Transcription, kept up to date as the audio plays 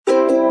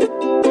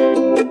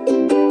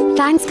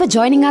Thanks for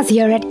joining us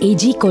here at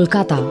AG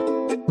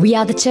Kolkata. We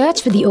are the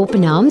church with the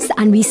open arms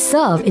and we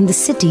serve in the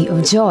city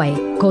of joy,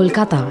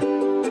 Kolkata.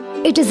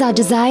 It is our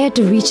desire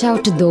to reach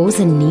out to those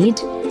in need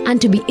and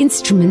to be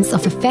instruments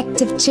of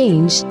effective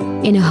change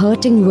in a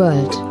hurting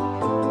world.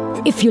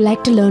 If you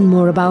like to learn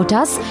more about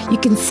us, you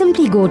can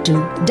simply go to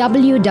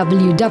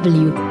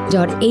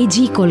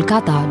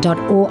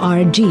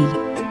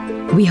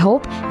www.agkolkata.org. We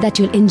hope that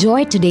you'll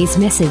enjoy today's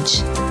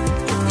message.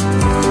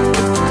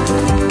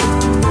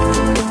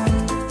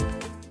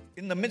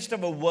 In the midst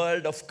of a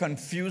world of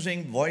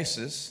confusing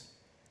voices,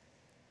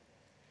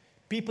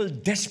 people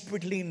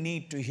desperately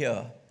need to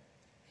hear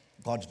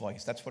God's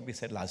voice. That's what we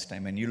said last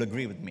time, and you'll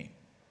agree with me.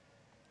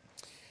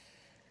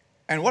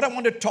 And what I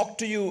want to talk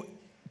to you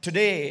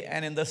today,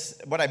 and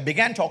what I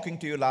began talking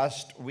to you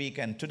last week,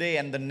 and today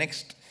and the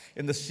next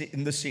in the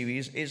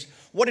series, is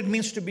what it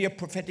means to be a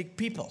prophetic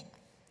people.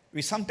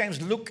 We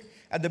sometimes look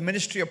at the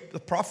ministry of the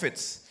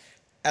prophets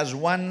as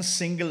one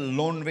single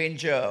lone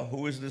ranger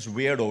who is this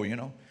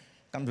weirdo,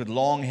 comes with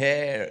long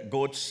hair,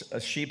 goat's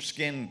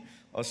sheepskin,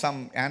 or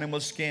some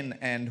animal skin,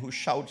 and who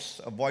shouts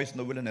a voice in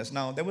the wilderness.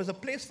 Now, there was a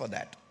place for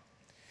that.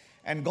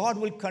 And God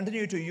will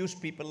continue to use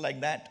people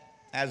like that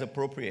as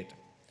appropriate.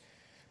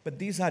 But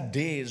these are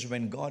days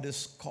when God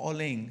is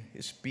calling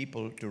His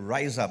people to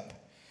rise up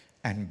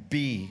and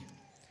be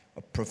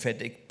a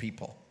prophetic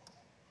people.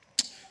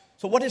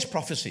 So what is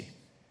prophecy?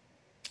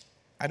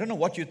 I don't know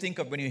what you think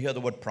of when you hear the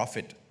word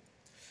prophet.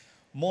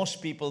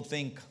 Most people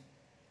think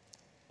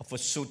of a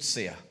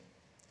soothsayer,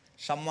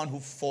 someone who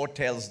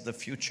foretells the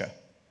future,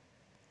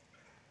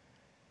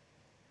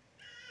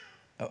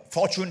 a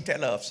fortune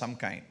teller of some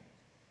kind.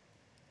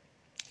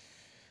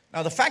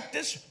 Now, the fact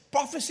is,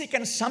 prophecy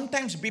can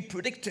sometimes be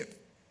predictive.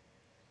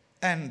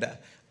 And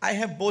I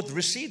have both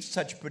received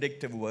such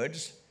predictive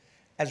words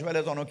as well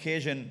as on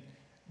occasion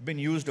been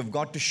used of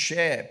God to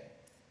share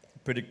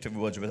predictive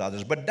words with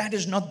others. But that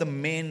is not the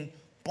main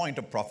point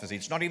of prophecy.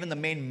 It's not even the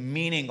main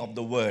meaning of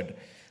the word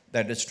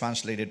that is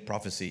translated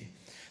prophecy.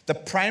 The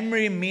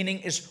primary meaning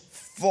is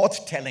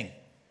forth-telling.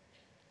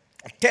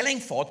 Telling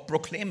forth,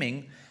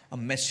 proclaiming a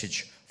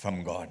message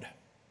from God.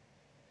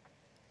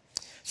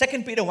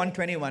 2 Peter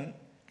 1:21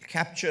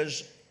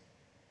 captures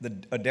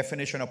a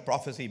definition of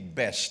prophecy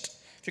best.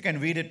 If you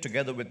can read it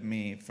together with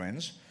me,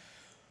 friends.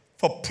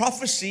 For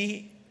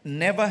prophecy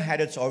never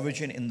had its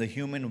origin in the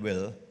human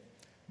will,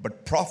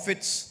 but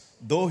prophets,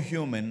 though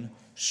human,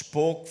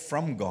 spoke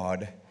from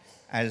God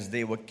as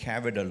they were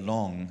carried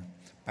along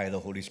by the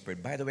Holy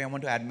Spirit. By the way, I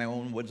want to add my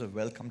own words of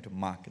welcome to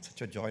Mark. It's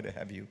such a joy to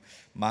have you,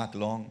 Mark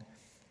Long,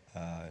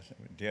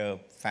 dear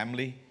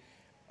family,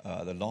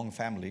 the Long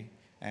family.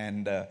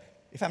 And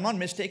if I'm not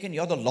mistaken,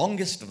 you're the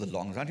longest of the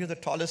Longs. Aren't you the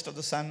tallest of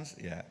the sons?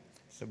 Yeah,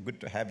 so good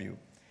to have you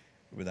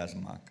with us,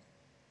 Mark.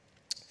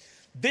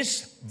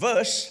 This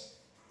verse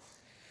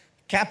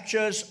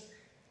captures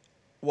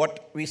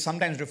what we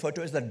sometimes refer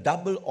to as the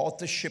double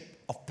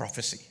authorship of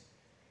prophecy.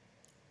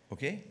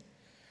 Okay?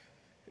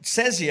 It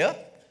says here,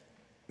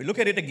 we look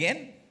at it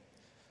again,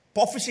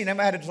 prophecy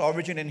never had its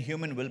origin in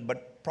human will,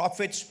 but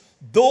prophets,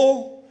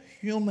 though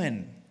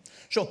human.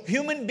 So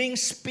human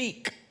beings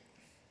speak.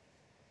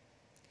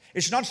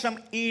 It's not some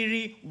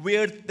eerie,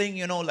 weird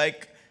thing,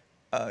 like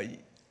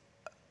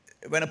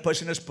when a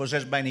person is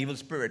possessed by an evil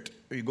spirit,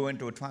 you go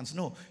into a trance.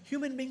 No,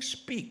 human beings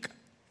speak.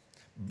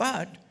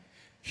 But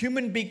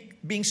human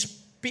beings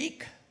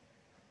speak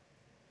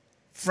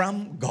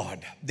from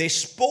God. They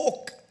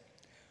spoke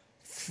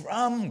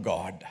from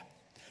God.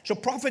 So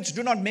prophets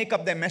do not make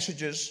up their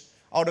messages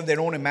out of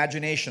their own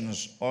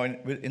imaginations or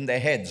in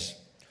their heads.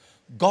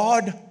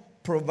 God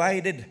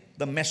provided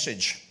the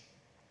message,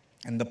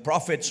 and the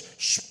prophets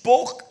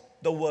spoke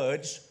the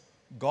words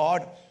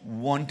God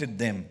wanted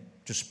them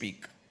to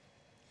speak.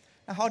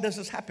 Now, how does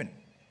this happen?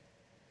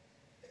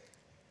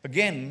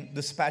 Again,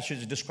 this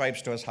passage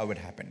describes to us how it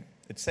happened.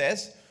 It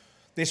says,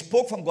 they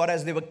spoke from God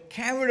as they were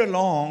carried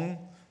along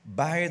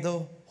by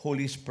the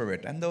Holy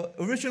Spirit. And the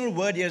original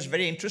word here is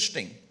very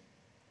interesting.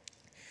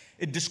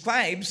 It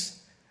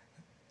describes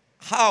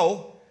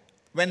how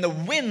when the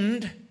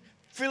wind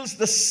fills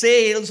the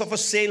sails of a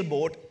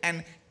sailboat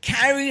and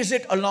carries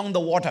it along the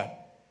water.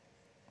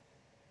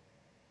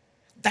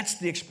 That's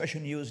the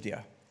expression used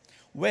here.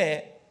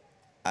 Where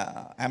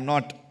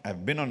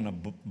I've been on a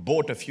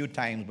boat a few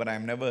times, but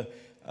I've never,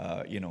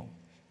 I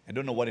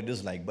don't know what it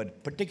is like.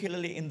 But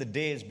particularly in the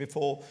days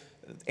before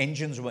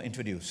engines were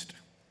introduced,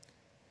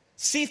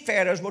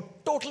 seafarers were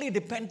totally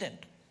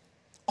dependent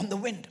on the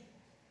wind.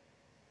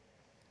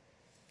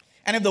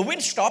 And if the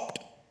wind stopped,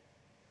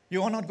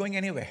 you are not going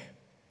anywhere.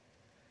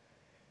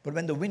 But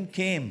when the wind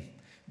came,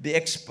 the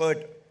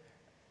expert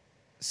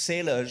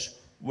sailors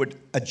would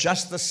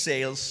adjust the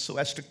sails so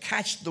as to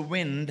catch the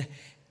wind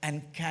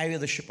and carry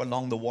the ship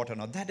along the water.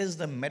 Now, that is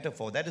the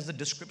metaphor, that is the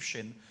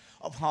description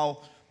of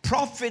how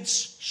prophets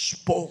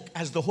spoke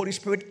as the Holy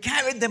Spirit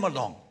carried them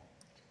along.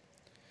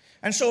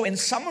 And so, in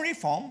summary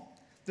form,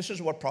 this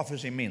is what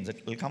prophecy means.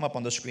 It will come up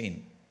on the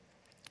screen.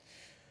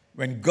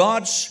 When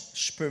God's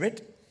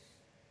Spirit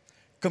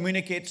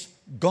communicates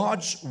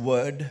God's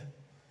word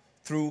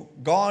through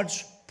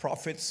God's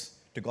prophets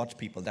to God's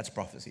people. That's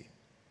prophecy.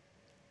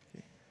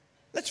 Okay.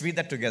 Let's read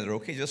that together,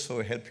 okay, just so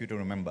it helps you to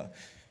remember.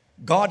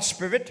 God's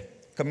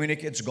Spirit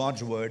communicates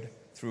God's word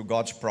through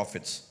God's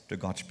prophets to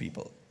God's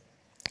people.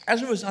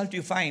 As a result,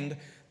 you find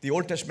the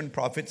Old Testament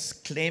prophets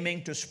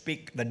claiming to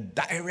speak the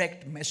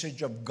direct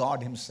message of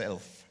God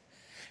himself.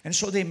 And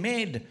so they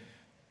made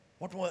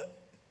what were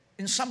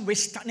in some way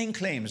stunning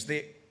claims.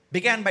 They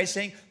began by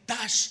saying,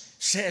 "Thus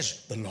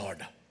says the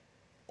Lord."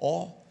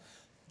 Or,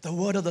 "The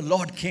word of the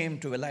Lord came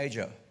to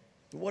Elijah.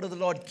 The word of the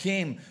Lord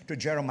came to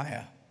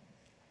Jeremiah."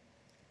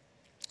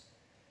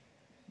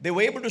 They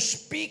were able to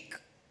speak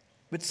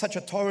with such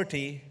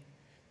authority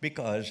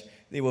because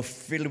they were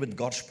filled with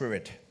God's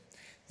Spirit.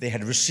 They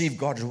had received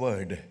God's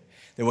word.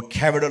 They were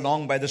carried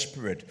along by the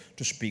Spirit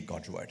to speak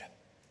God's word.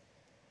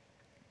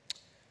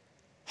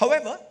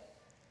 However,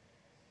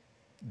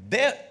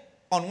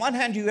 on one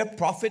hand, you have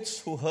prophets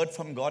who heard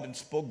from God and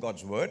spoke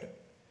God's word,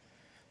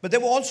 but there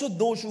were also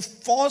those who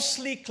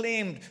falsely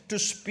claimed to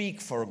speak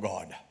for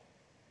God.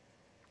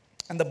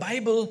 And the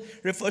Bible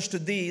refers to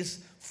these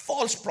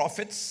false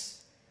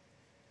prophets,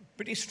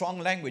 pretty strong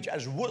language,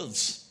 as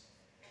wolves.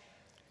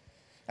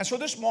 And so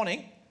this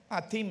morning,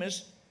 our theme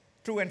is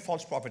true and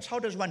false prophets. How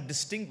does one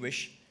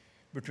distinguish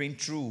between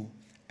true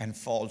and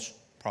false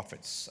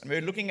prophets? And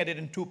we're looking at it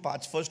in two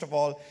parts. First of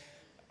all,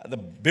 the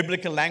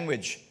biblical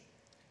language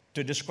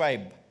to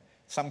describe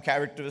some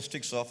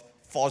characteristics of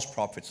false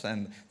prophets.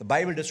 And the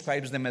Bible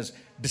describes them as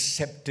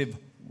deceptive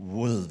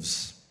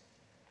wolves.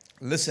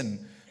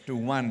 Listen to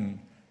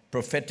one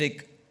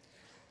prophetic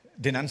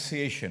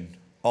denunciation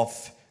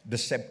of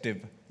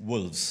deceptive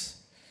wolves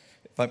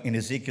in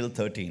Ezekiel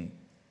 13.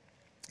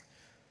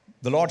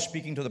 The Lord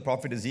speaking to the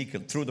prophet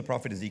Ezekiel, through the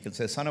prophet Ezekiel,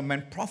 says, "Son of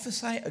man,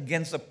 prophesy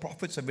against the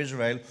prophets of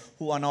Israel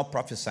who are now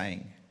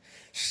prophesying.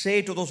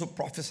 Say to those who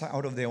prophesy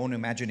out of their own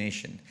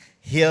imagination,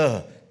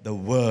 hear the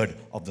word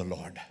of the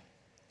Lord.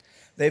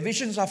 Their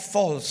visions are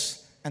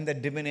false and their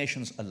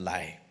divinations a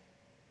lie.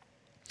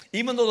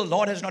 Even though the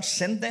Lord has not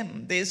sent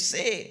them, they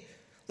say,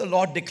 the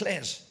Lord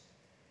declares,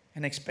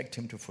 and expect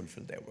him to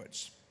fulfill their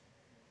words."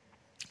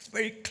 It's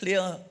very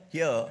clear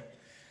here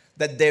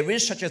that there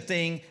is such a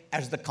thing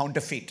as the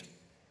counterfeit.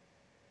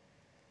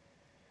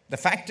 The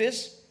fact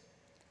is,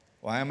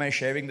 why am I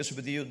sharing this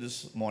with you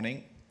this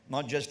morning?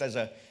 Not just as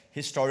a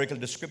historical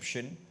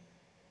description,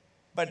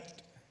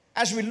 but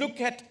as we look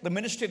at the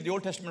ministry of the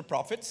Old Testament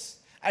prophets,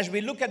 as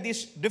we look at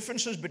these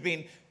differences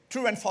between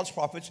true and false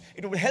prophets,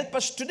 it will help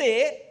us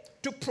today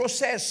to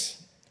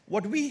process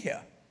what we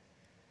hear.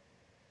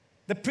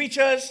 The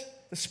preachers,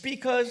 the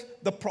speakers,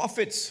 the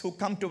prophets who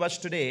come to us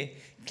today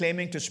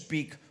claiming to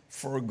speak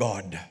for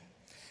God.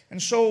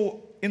 And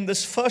so, in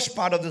this first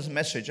part of this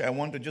message, I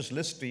want to just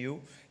list to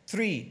you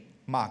 3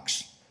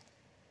 marks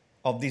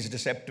of these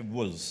deceptive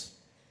wolves.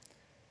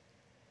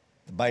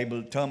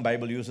 The term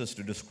Bible uses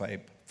to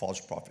describe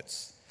false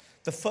prophets.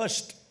 The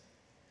first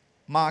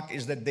mark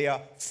is that they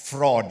are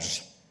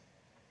frauds.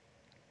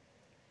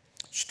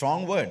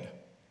 Strong word.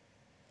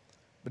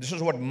 But this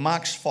is what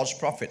marks false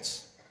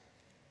prophets.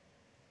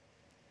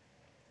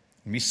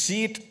 We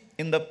see it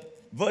in the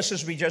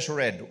verses we just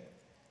read.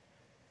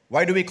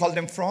 Why do we call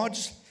them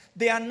frauds?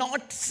 They are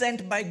not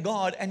sent by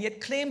God and yet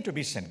claim to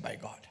be sent by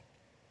God.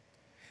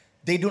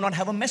 They do not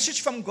have a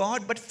message from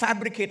God but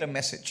fabricate a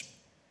message.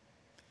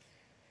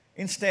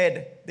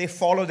 Instead, they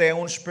follow their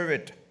own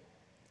spirit.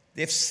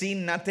 They've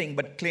seen nothing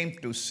but claim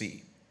to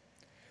see.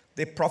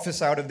 They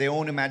prophesy out of their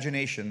own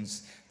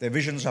imaginations. Their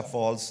visions are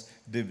false.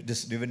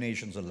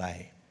 Divinations a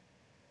lie.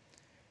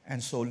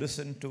 And so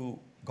listen to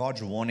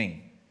God's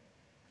warning.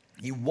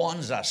 He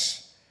warns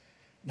us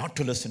not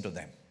to listen to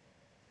them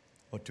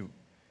or to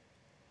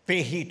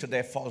pay heed to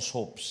their false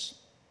hopes.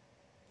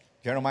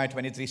 Jeremiah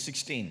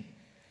 23:16.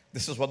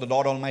 This is what the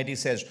Lord Almighty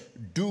says.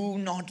 Do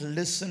not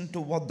listen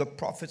to what the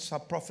prophets are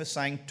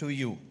prophesying to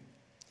you.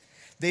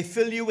 They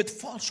fill you with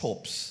false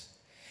hopes.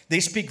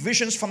 They speak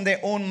visions from their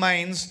own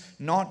minds,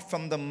 not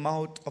from the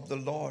mouth of the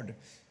Lord.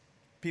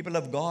 People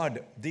of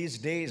God, these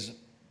days,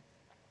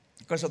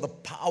 because of the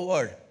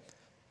power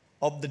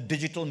of the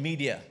digital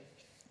media,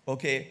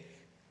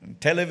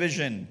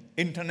 television,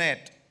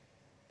 internet,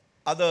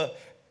 other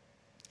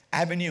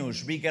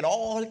avenues, we get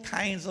all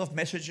kinds of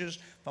messages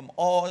from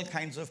all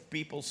kinds of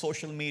people,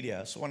 social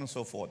media, so on and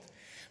so forth,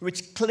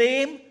 which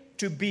claim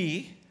to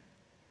be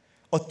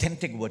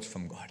authentic words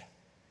from God.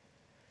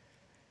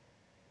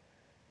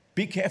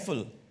 Be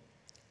careful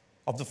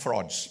of the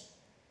frauds.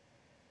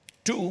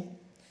 2,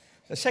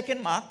 the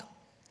second mark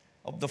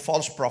of the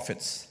false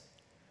prophets.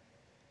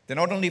 They're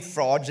not only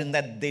frauds in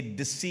that they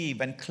deceive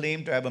and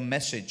claim to have a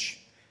message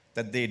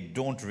that they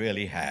don't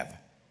really have.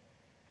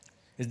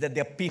 Is that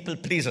they're people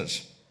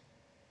pleasers.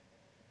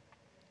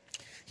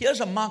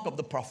 Here's a mark of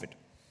the prophet.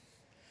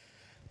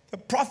 The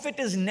prophet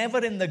is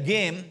never in the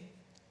game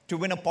to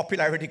win a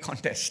popularity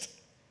contest.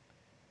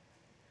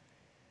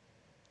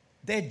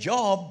 Their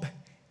job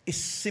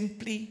is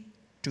simply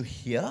to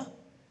hear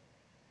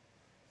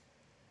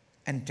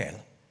and tell.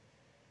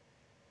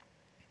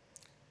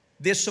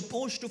 They're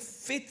supposed to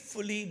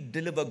faithfully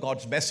deliver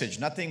God's message,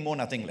 nothing more,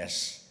 nothing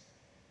less.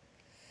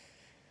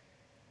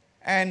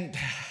 And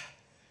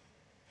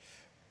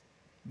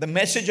the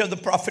message of the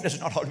prophet is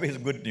not always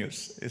good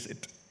news, is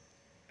it?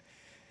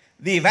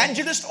 The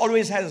evangelist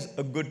always has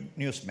a good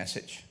news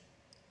message.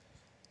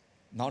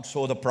 Not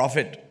so the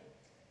prophet.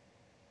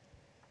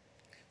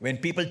 When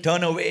people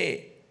turn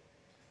away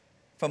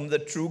from the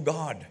true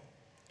God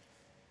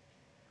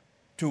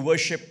to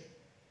worship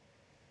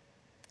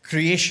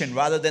creation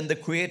rather than the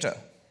Creator,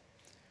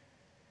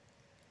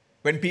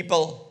 when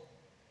people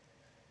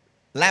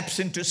lapse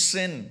into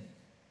sin,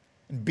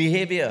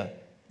 behavior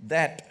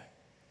that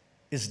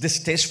is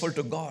distasteful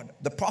to God,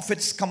 the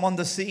prophets come on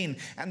the scene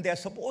and they are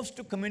supposed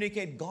to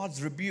communicate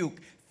God's rebuke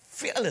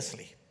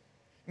fearlessly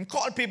and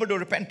call people to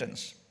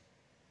repentance.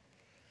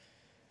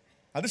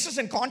 Now, this is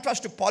in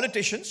contrast to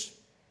politicians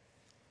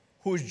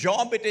whose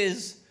job it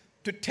is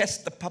to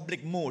test the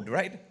public mood,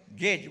 right?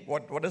 Gauge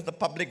what does the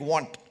public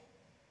want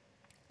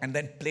and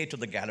then play to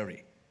the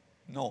gallery.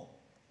 No.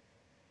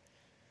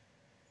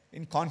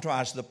 In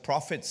contrast, the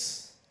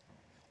prophets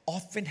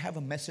often have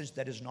a message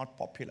that is not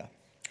popular.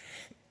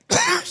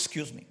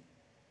 Excuse me.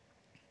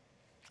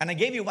 And I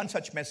gave you one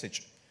such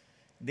message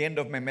at the end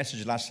of my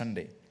message last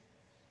Sunday.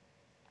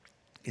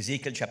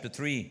 Ezekiel chapter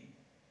 3,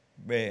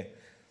 where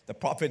the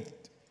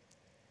prophet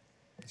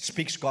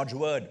speaks God's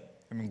word.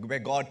 Where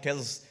God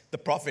tells the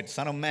prophet,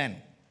 Son of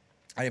man,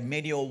 I have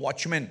made you a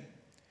watchman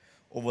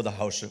over the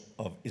house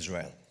of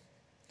Israel.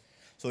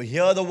 So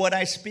hear the word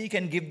I speak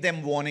and give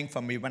them warning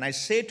from me. When I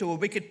say to a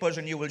wicked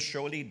person, you will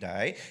surely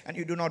die, and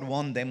you do not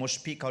warn them or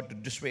speak out to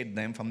dissuade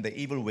them from their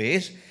evil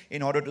ways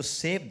in order to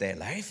save their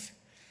life,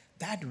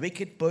 that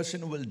wicked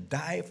person will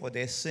die for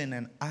their sin,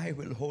 and I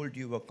will hold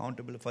you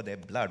accountable for their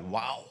blood.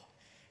 Wow.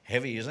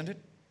 Heavy, isn't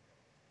it?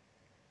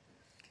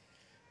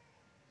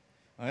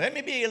 Now, let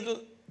me be a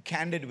little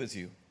candid with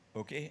you,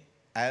 okay?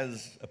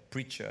 As a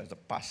preacher, as a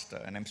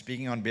pastor, and I'm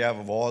speaking on behalf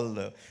of all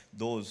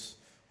those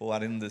who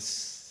are in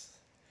this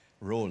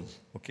role,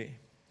 okay?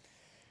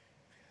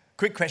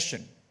 Quick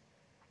question.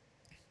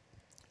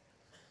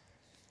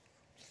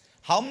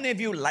 How many of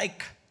you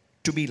like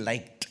to be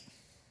liked?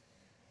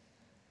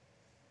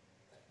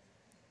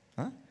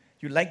 Huh?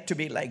 You like to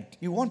be liked.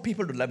 You want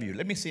people to love you.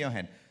 Let me see your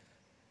hand.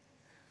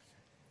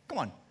 Come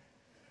on.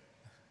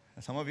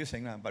 Some of you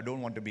saying, I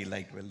don't want to be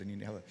liked. Well, then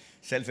you have a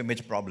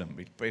self-image problem.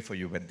 We'll pray for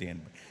you at the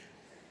end.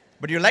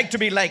 But you like to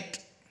be liked.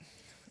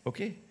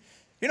 Okay?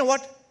 You know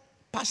what?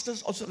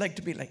 Pastors also like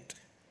to be liked.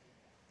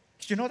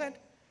 Did you know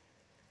that?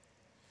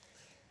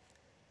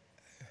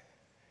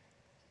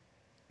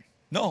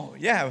 No,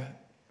 yeah.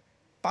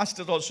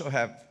 Pastors also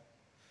have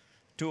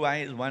 2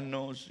 eyes, 1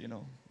 nose,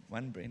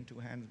 1 brain, 2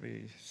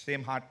 hands,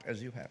 same heart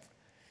as you have.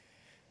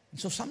 And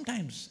so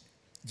sometimes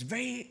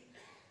the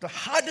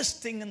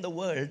hardest thing in the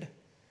world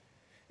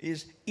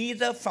is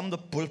either from the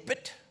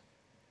pulpit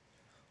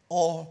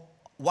or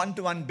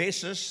one-to-one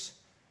basis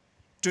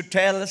to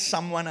tell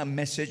someone a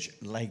message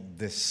like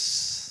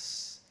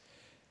this.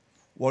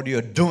 What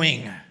you're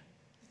doing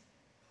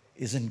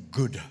isn't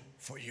good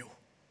for you.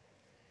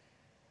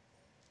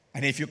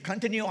 And if you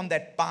continue on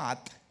that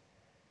path,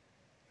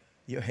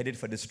 you're headed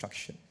for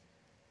destruction.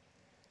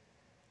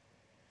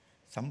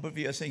 Some of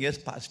you are saying, yes,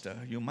 Pastor,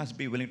 you must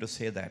be willing to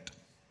say that.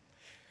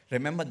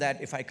 Remember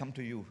that if I come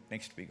to you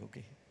next week,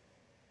 okay?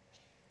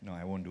 No,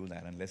 I won't do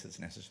that unless it's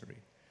necessary.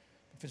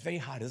 It's very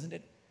hard, isn't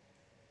it?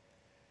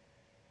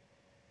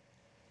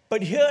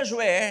 But here's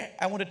where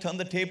I want to turn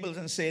the tables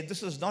and say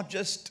this is not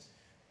just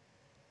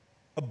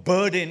a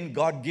burden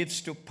God gives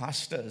to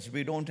pastors.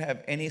 We don't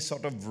have any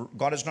sort of,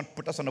 God has not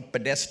put us on a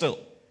pedestal.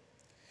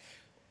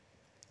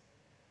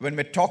 When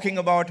we're talking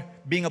about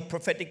being a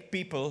prophetic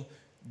people,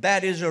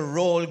 that is a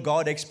role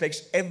God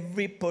expects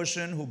every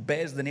person who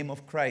bears the name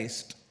of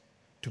Christ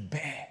to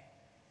bear.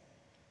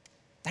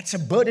 That's a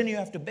burden you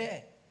have to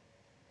bear.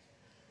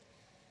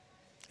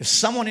 If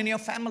someone in your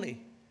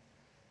family,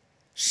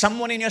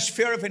 someone in your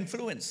sphere of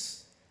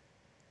influence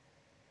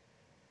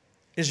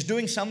is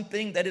doing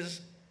something that is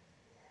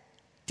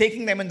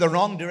taking them in the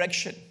wrong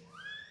direction,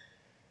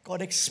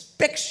 God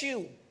expects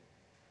you,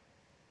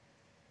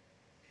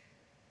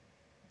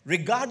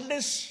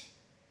 regardless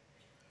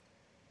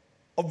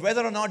of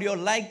whether or not you're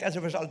liked as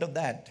a result of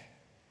that,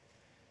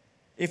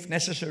 if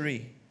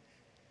necessary,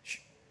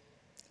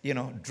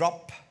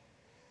 drop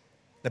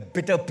the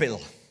bitter pill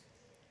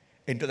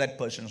into that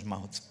person's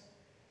mouth.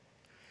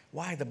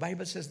 Why? The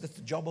Bible says that's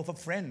the job of a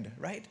friend,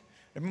 right?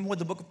 Remember what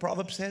the book of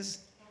Proverbs says?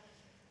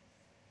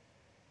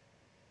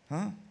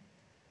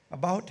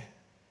 About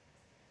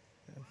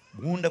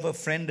the wound of a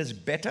friend is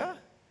better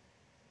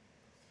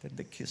than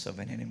the kiss of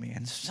an enemy.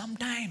 And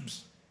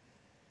sometimes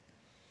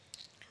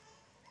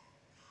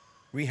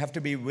we have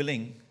to be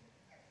willing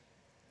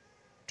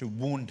to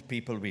wound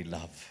people we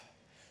love.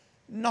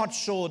 Not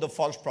so the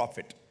false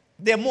prophet.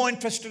 They're more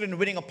interested in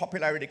winning a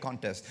popularity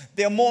contest.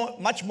 They're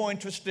much more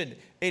interested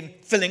in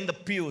filling the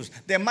pews.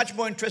 They're much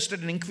more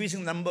interested in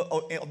increasing the number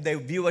of their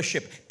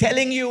viewership,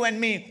 telling you and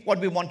me what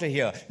we want to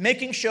hear,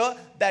 making sure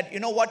that, you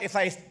know what, if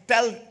I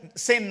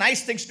say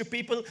nice things to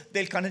people,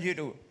 they'll continue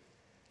to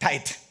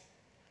tithe.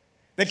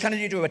 They'll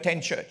continue to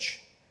attend church.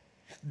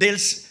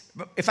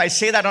 If I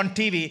say that on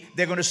TV,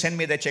 they're going to send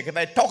me their check. If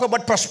I talk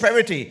about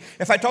prosperity,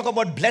 if I talk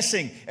about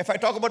blessing, if I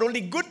talk about only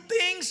good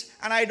things,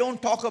 and I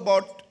don't talk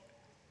about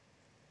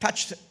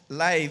touched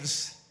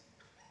lives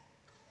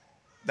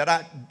that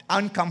are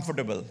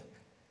uncomfortable,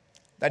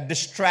 that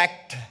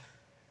distract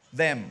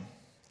them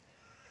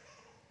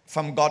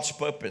from God's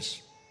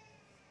purpose.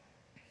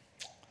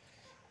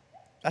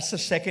 That's the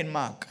second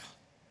mark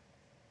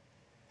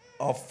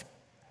of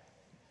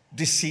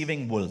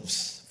deceiving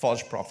wolves,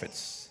 false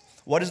prophets.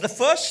 What is the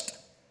first?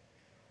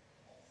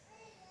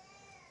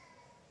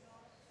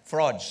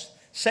 Frauds.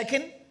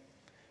 Second,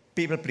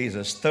 people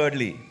pleasers.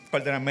 Thirdly,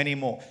 but there are many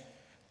more,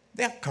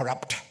 they are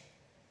corrupt.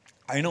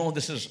 I know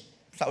this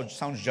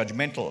sounds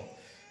judgmental,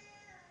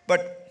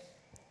 but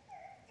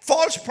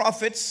false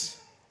prophets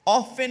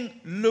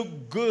often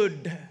look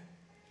good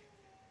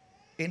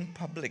in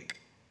public.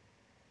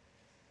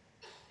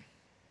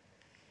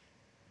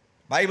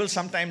 Bible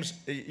sometimes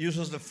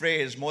uses the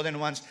phrase more than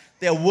once,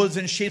 they are wolves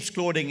in sheep's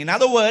clothing. In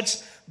other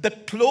words, the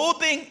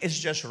clothing is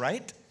just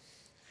right.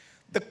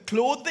 The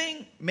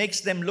clothing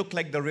makes them look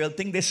like the real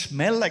thing. They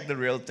smell like the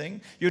real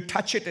thing. You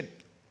touch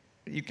it,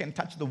 you can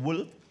touch the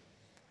wool.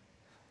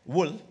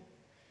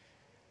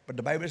 But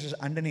the Bible says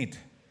underneath,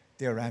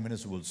 they are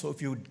ravenous wolves. So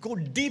if you go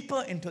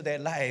deeper into their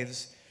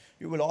lives,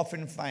 you will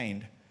often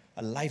find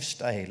a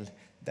lifestyle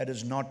that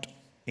is not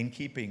in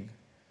keeping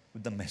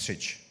with the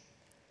message.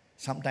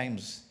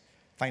 Sometimes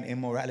find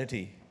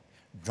immorality,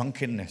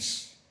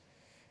 drunkenness,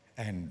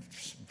 and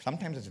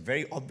sometimes it's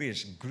very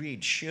obvious,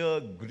 greed,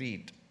 sheer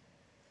greed.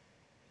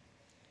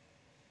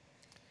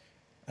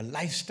 A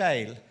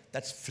lifestyle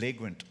that's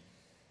flagrant.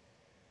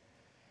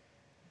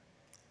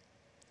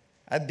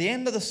 At the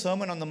end of the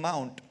Sermon on the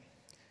Mount,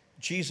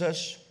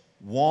 Jesus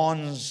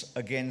warns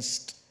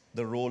against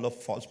the role of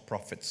false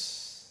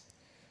prophets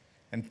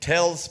and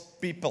tells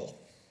people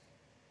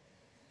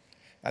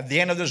at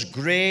the end of this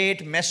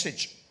great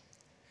message,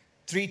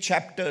 3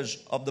 chapters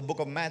of the book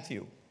of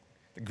Matthew,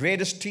 the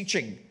greatest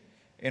teaching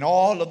in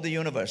all of the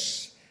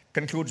universe,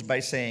 concludes by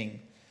saying,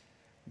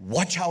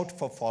 watch out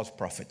for false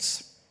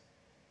prophets.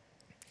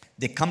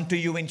 They come to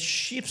you in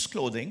sheep's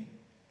clothing,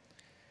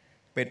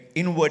 but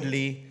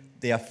inwardly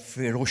they are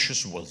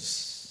ferocious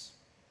wolves.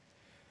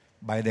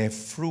 By their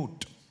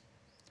fruit,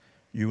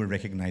 you will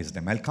recognize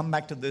them. I'll come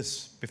back to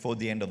this before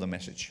the end of the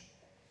message.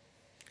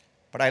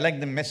 But I like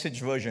the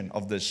message version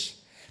of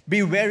this.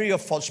 Be wary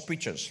of false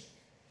preachers.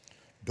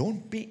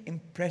 Don't be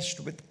impressed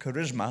with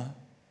charisma.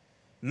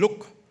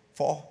 Look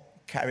for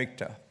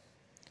character.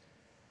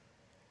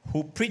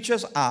 Who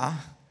preachers are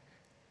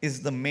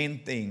is the main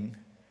thing,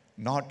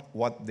 not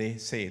what they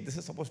say. This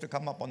is supposed to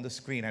come up on the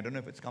screen. I don't know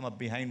if it's come up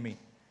behind me.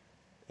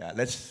 Yeah,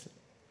 let's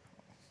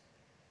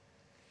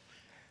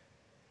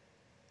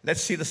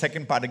see the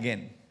second part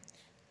again.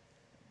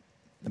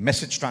 The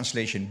message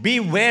translation. Be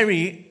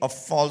wary of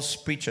false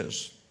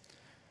preachers.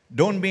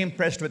 Don't be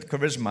impressed with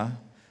charisma.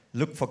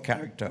 Look for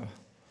character.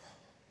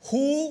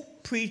 Who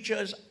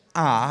preachers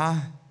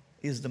are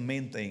is the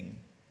main thing,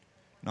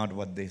 not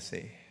what they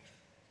say.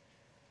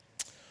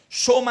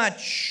 So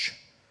much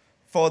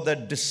for the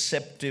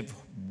deceptive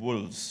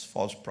wolves,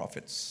 false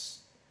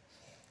prophets.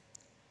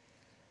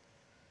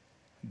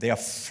 They are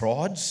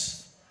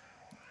frauds,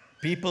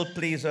 people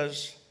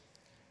pleasers,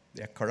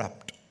 they are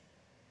corrupt.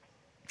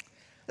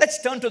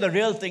 Let's turn to the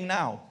real thing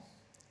now.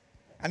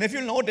 And if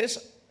you notice,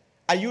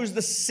 I use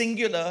the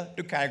singular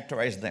to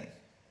characterize them.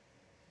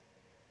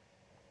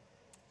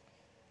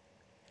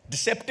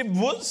 Deceptive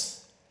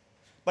wolves,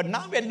 but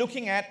now we're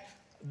looking at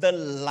the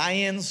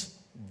lion's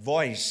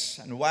voice.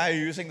 And why are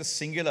you using the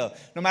singular?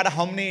 No matter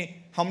how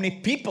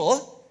many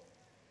people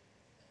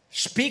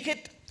speak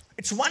it,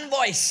 it's one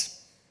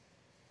voice.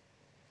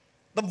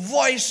 The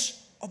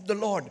voice of the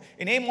Lord.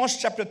 In Amos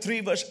chapter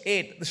 3 verse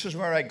 8, this is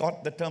where I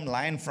got the term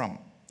lion from.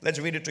 Let's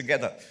read it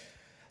together.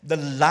 The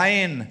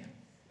lion,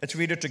 let's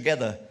read it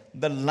together.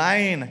 The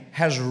lion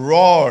has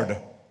roared,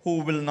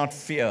 who will not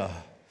fear?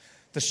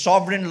 The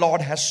sovereign Lord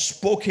has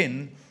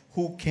spoken,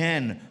 who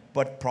can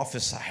but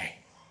prophesy?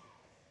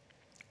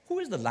 Who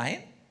is the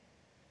lion?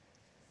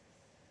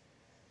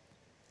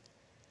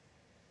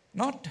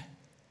 Not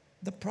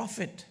the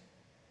prophet.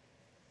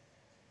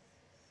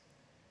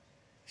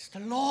 It's the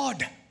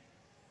Lord.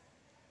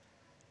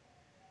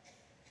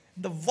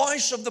 The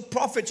voice of the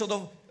prophets,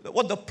 or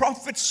what the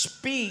prophets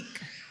speak,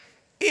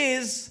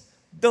 is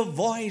the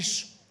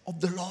voice of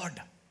the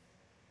Lord.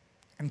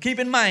 And keep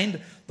in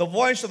mind, the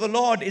voice of the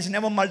Lord is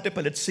never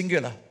multiple, it's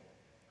singular.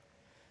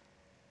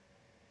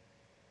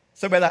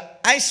 So whether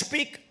I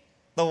speak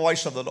the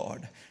voice of the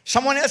Lord,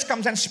 someone else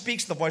comes and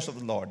speaks the voice of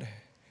the Lord,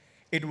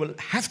 it will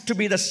have to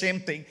be the same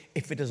thing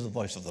if it is the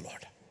voice of the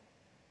Lord.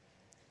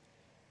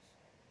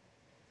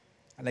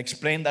 I'll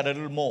explain that a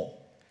little more.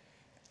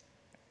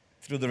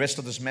 through the rest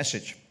of this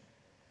message.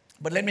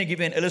 But let me give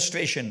you an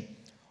illustration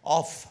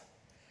of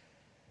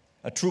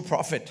a true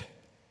prophet.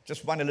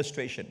 Just one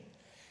illustration.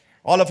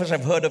 All of us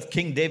have heard of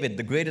King David,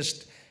 the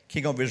greatest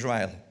king of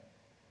Israel.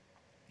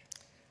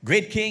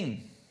 Great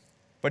king,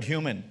 but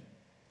human.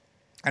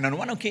 And on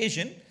one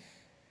occasion,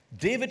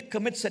 David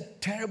commits a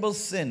terrible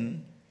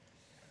sin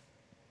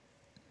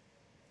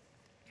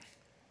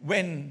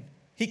when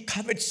he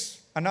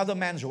covets another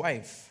man's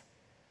wife,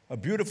 a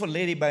beautiful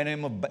lady by the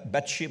name of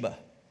Bathsheba.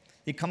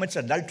 He commits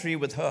adultery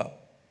with her.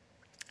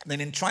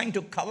 Then in trying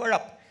to cover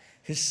up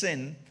his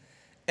sin,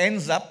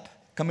 ends up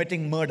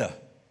committing murder.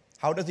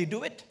 How does he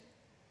do it?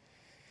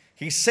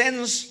 He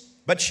sends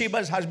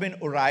Bathsheba's husband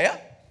Uriah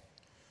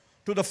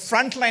to the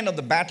front line of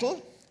the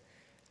battle,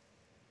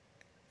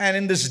 and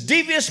in this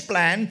devious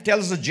plan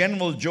tells the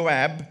general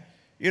Joab,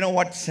 you know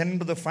what, send him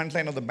to the front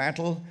line of the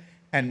battle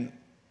and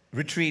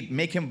retreat,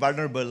 make him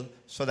vulnerable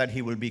so that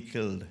he will be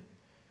killed.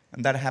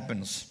 And that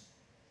happens.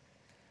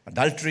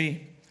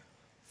 Adultery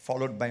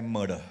followed by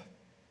murder.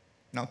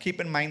 Now keep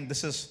in mind,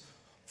 this is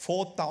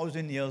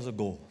 4,000 years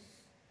ago.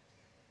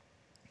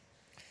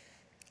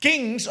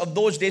 Kings of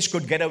those days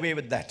could get away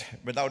with that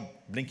without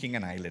blinking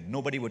an eyelid.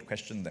 Nobody would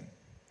question them.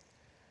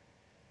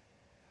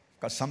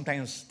 Because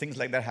sometimes things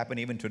like that happen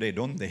even today,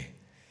 don't they?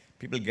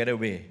 People get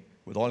away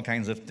with all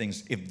kinds of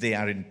things if they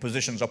are in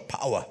positions of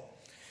power.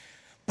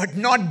 But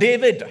not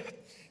David.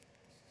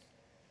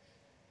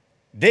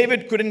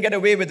 David couldn't get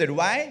away with it.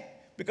 Why?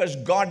 Because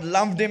God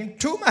loved him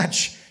too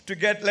much to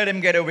let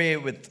him get away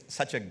with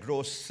such a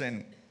gross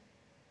sin.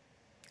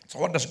 So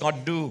what does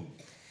God do?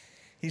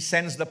 He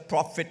sends the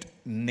prophet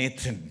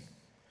Nathan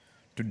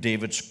to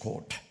David's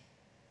court.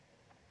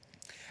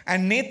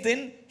 And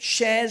Nathan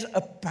shares a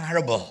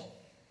parable.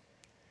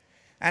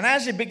 And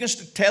as he begins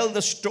to tell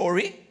the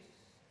story,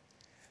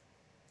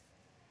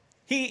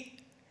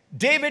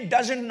 David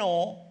doesn't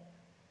know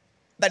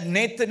that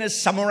Nathan is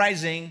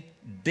summarizing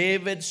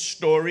David's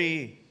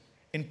story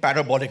in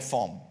parabolic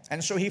form.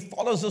 And so he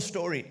follows the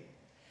story,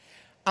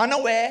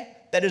 unaware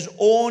that his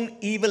own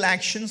evil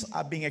actions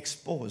are being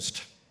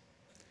exposed.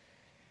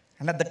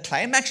 And at the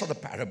climax of the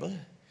parable,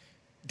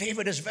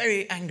 David is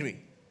very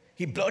angry.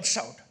 He blurts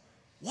out,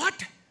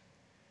 "What?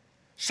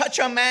 Such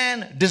a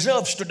man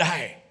deserves to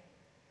die."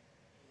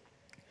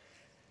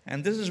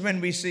 And this is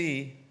when we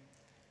see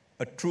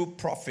a true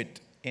prophet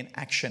in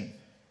action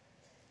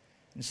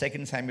in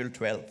 2 Samuel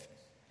 12.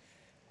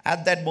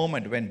 At that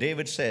moment when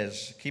David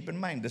says, keep in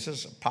mind, this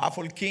is a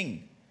powerful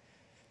king.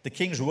 The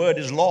king's word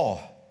is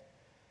law.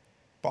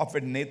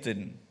 Prophet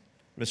Nathan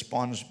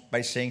responds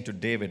by saying to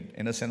David,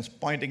 in a sense,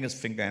 pointing his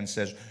finger and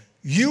says,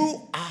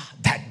 "You are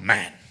that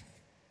man."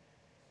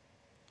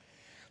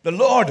 The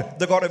Lord,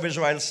 the God of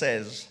Israel,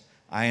 says,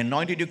 "I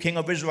anointed you king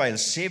of Israel,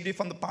 saved you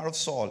from the power of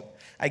Saul.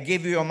 I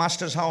gave you your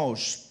master's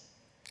house.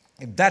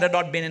 If that had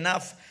not been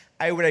enough,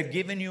 I would have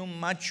given you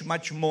much,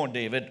 much more,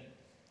 David.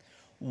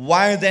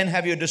 Why then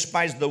have you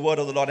despised the word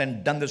of the Lord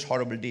and done this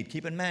horrible deed?"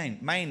 Keep in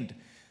mind,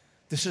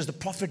 this is the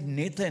prophet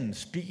Nathan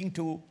speaking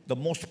to the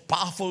most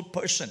powerful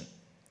person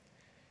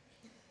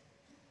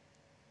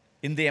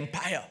in the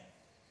empire,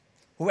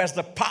 who has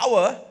the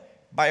power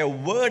by a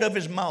word of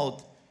his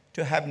mouth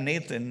to have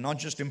Nathan not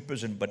just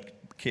imprisoned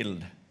but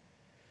killed.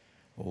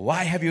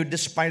 Why have you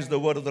despised the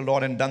word of the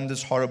Lord and done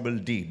this horrible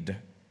deed?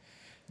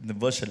 In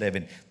verse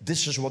 11,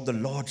 this is what the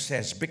Lord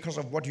says, because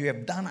of what you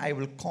have done, I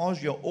will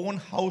cause your own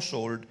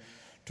household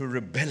to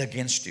rebel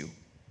against you.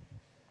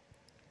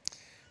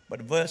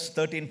 But verse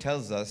 13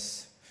 tells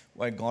us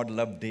why God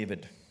loved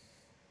David.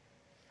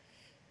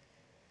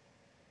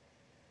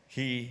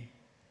 He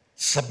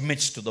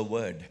submits to the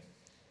word.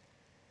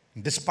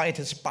 Despite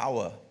his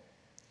power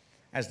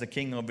as the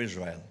king of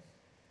Israel,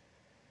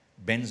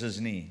 bends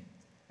his knee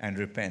and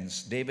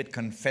repents. David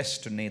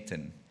confessed to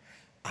Nathan,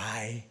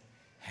 "I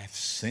have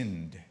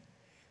sinned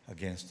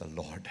against the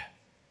Lord."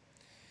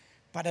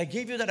 But I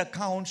gave you that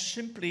account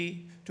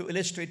simply to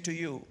illustrate to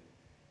you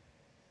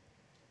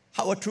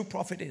how a true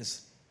prophet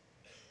is.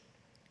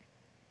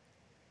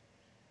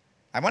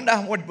 I wonder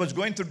what was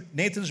going through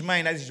Nathan's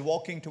mind as he's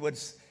walking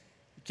towards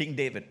King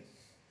David.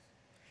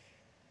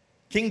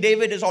 King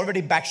David is already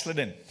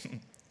backslidden.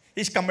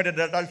 He's committed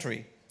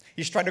adultery.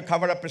 He's trying to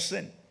cover up his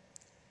sin.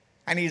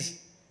 And he's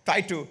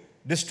tried to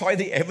destroy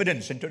the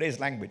evidence in today's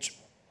language.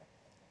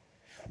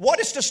 What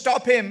is to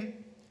stop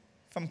him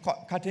from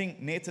cutting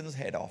Nathan's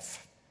head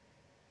off?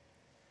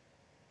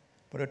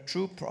 But a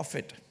true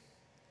prophet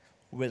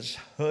who is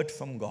heard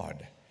from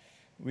God,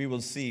 we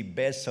will see,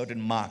 bears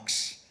certain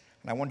marks.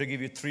 And I want to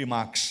give you 3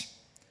 marks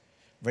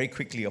very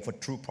quickly of a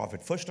true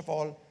prophet. First of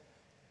all,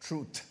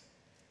 truth.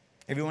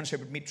 Everyone say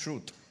with me,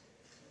 truth.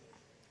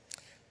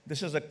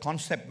 This is a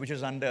concept which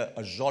is under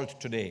assault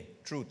today,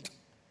 truth.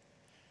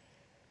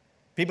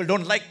 People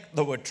don't like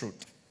the word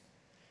truth.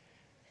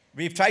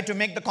 We've tried to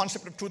make the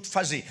concept of truth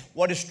fuzzy.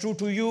 What is true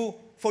to you,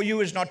 for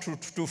you, is not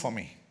true for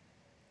me.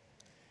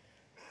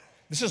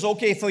 This is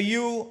okay for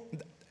you,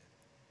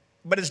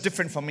 but it's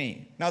different for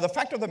me. Now, the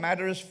fact of the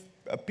matter is,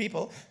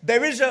 people,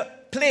 there is a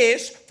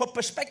place for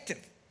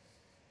perspective,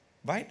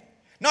 right?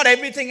 Not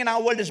everything in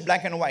our world is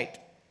black and white.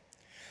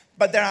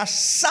 But there are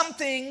some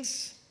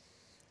things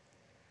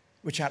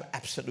which are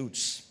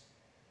absolutes.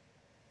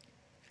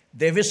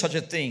 There is such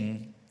a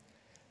thing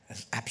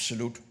as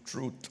absolute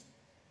truth.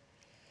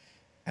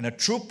 And a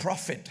true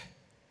prophet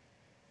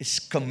is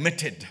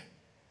committed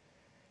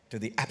to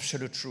the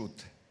absolute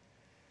truth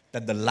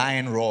that the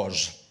lion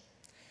roars.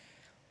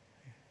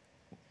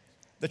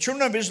 The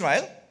children of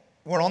Israel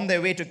were on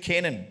their way to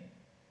Canaan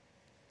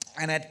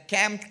and had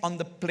camped on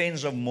the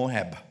plains of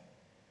Moab.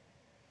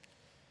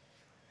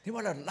 They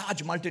were a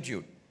large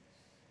multitude.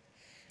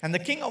 And the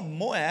king of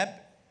Moab,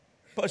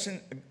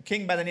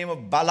 king by the name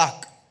of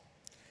Balak,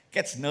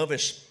 gets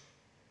nervous.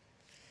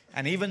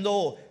 And even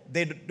though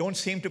they don't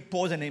seem to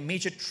pose an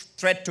immediate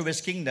threat to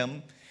his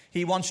kingdom,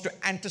 he wants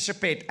to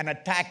anticipate an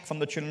attack from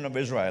the children of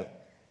Israel.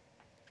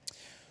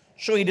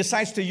 So he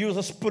decides to use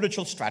a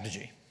spiritual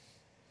strategy.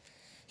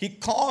 He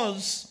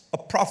calls a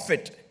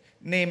prophet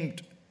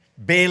named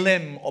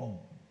Balaam or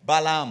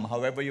Balaam,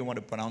 however you want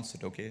to pronounce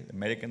it, okay?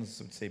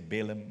 Americans would say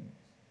Balaam,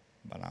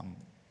 Balaam.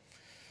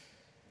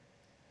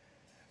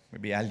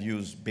 Maybe I'll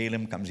use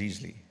Balaam, comes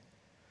easily.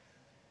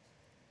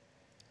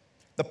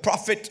 The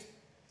prophet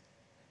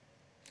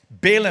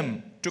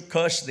Balaam to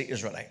curse the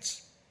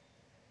Israelites.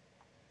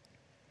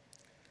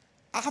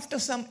 After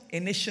some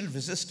initial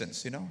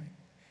resistance,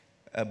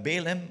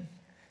 Balaam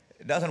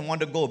doesn't want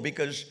to go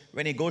because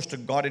when he goes to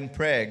God in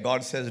prayer,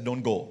 God says,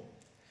 don't go.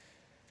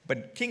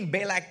 But King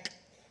Balak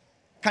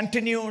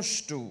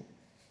continues to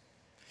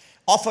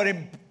offer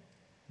him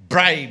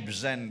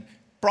bribes and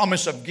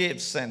promise of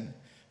gifts. And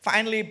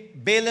finally,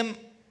 Balaam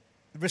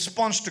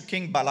responds to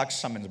King Balak's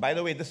summons. By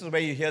the way, this is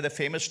where you hear the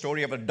famous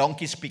story of a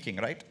donkey speaking,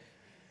 right?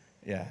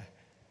 Yeah.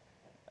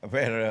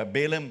 Where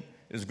Balaam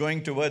is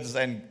going towards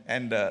God,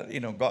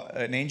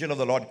 an angel of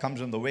the Lord comes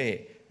in the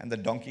way, and the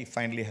donkey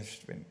finally has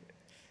been.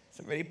 It's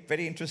a very,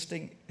 very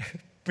interesting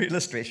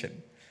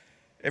illustration.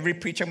 Every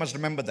preacher must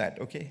remember that,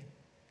 okay?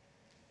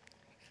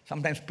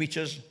 Sometimes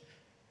preachers,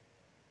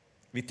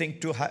 we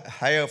think too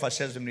higher of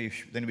ourselves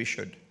than we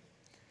should.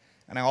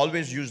 And I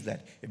always use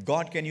that. If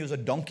God can use a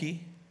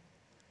donkey,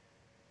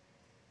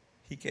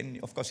 he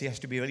has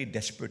to be really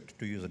desperate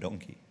to use a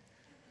donkey.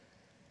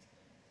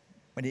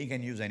 But he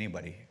can use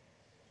anybody.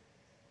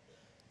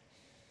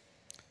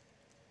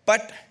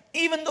 But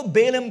even though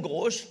Balaam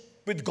goes,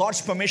 with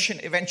God's permission,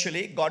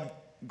 eventually, God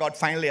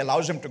finally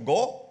allows him to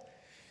go.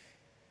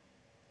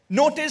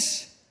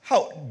 Notice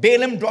how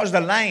Balaam draws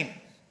the line,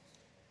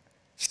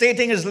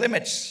 stating his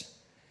limits.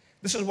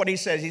 This is what he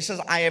says. He says,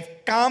 I have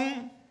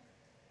come,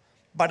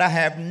 but I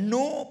have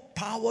no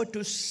power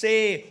to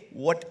say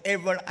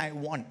whatever I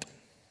want.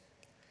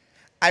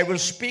 I will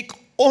speak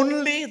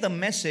only the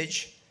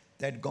message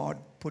that God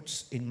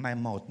puts in my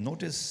mouth.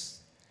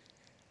 Notice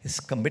his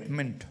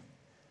commitment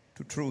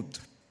to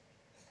truth.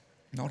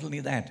 Not only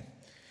that,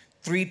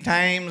 3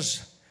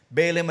 times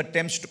Balaam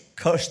attempts to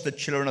curse the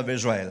children of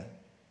Israel.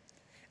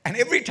 And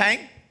every time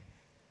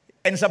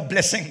ends up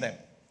blessing them.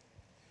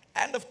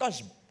 And of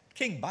course,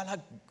 King Balak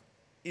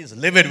is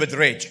livid with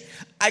rage.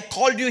 I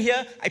called you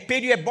here, I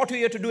paid you, I brought you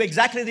here to do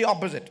exactly the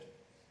opposite.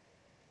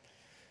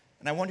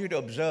 And I want you to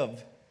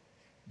observe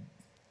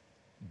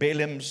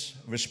Balaam's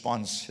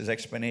response, his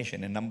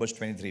explanation in Numbers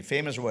 23.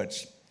 Famous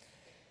words.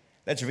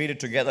 Let's read it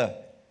together.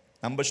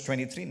 Numbers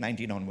 23,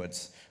 19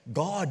 onwards.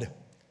 God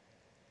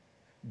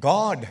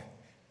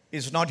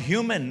is not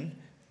human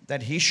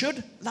that he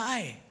should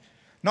lie,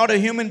 not a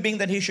human being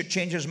that he should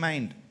change his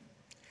mind.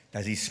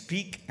 Does he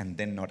speak and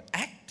then not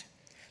act?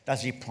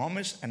 Does he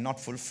promise and not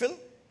fulfill?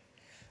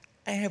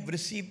 I have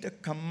received a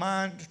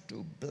command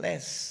to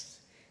bless.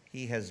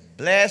 He has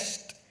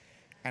blessed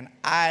and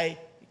I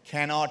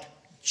cannot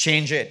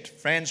change it.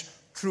 Friends,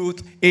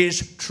 truth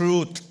is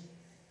truth.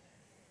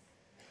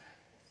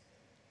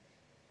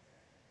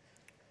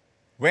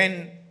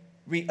 When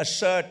we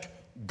assert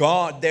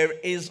God, there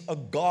is a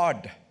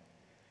God.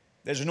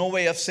 There's no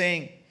way of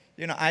saying,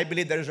 I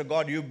believe there is a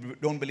God, you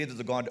don't believe there's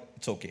a God,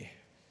 it's okay.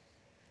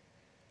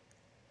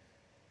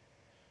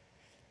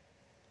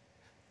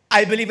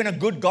 I believe in a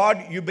good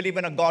God, you believe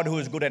in a God who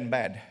is good and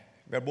bad.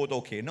 We're both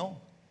okay. No.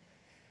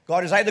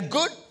 God is either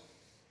good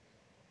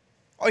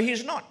or he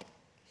is not.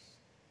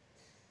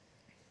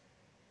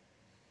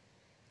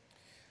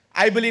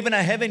 I believe in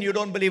a heaven, you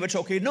don't believe it's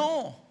okay.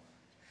 No.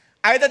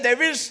 Either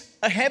there is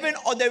a heaven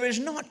or there is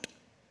not.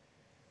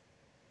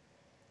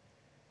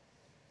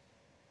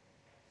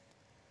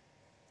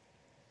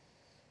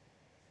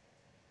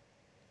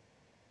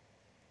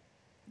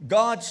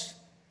 God's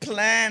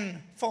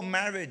plan for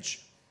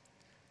marriage,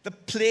 the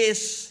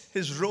place,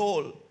 his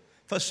role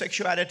for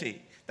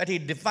sexuality that he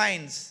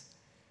defines,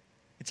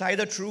 it's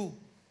either true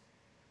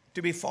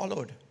to be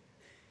followed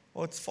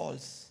or it's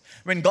false.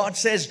 When God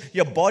says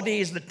your body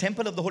is the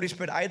temple of the Holy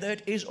Spirit, either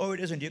it is or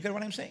it isn't. Do you get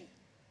what I'm saying?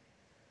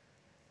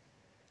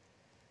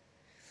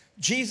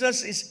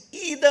 Jesus is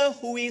either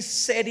who he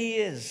said he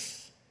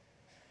is,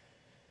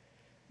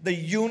 the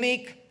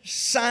unique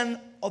Son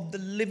of the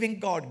living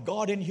God,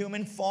 God in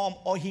human form,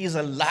 or he is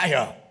a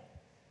liar.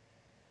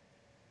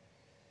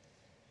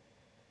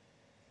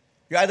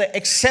 You either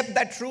accept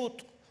that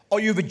truth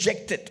or you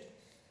reject it.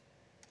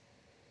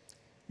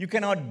 You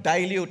cannot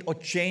dilute or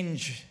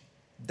change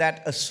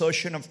that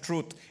assertion of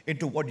truth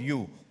into what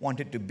you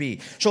want it to be.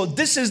 So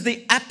this is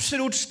the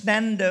absolute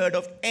standard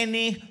of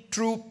any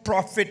true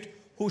prophet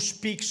who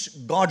speaks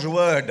God's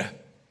word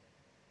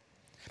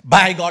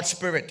by God's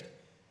Spirit.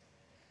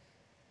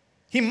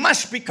 He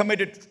must be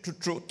committed to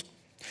truth.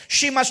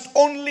 She must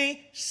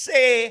only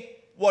say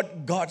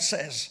what God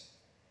says.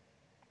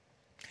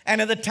 And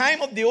at the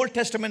time of the Old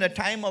Testament, the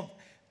time of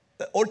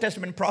the Old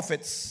Testament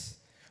prophets,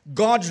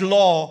 God's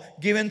law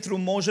given through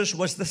Moses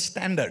was the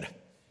standard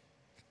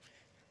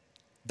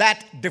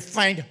that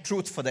defined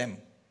truth for them.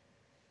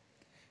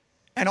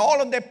 And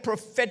all of their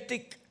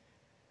prophetic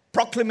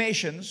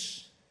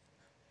proclamations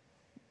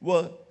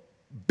were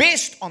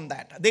based on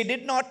that. They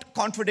did not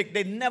contradict,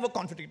 they never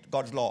contradicted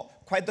God's law.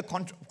 Quite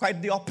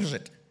the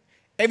opposite.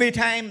 Every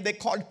time they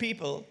called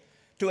people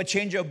to a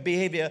change of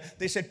behavior,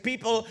 they said,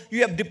 people,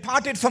 you have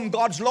departed from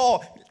God's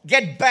law.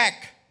 Get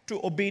back to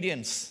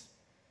obedience.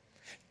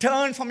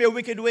 Turn from your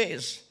wicked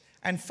ways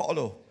and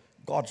follow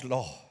God's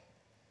law.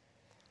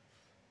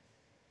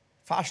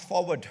 Fast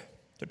forward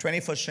to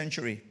 21st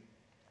century,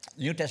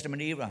 New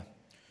Testament era.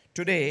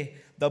 Today,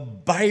 the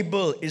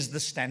Bible is the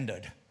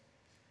standard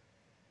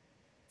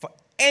for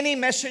any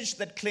message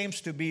that claims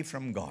to be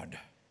from God.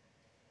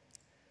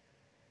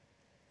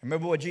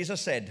 Remember what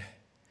Jesus said,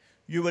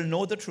 you will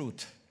know the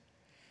truth,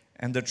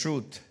 and the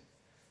truth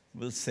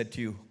will set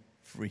you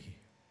free.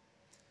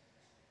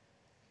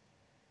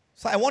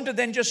 So I want to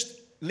then just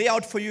lay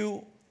out for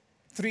you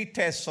 3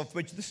 tests, of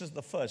which this is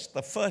the first.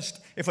 The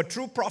first, if a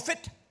true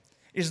prophet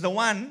is the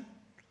one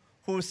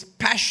who is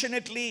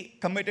passionately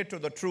committed to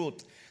the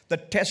truth, the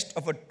test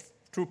of a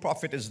true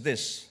prophet is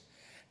this.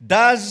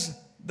 Does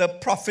the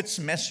prophet's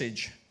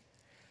message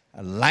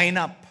line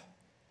up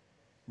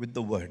with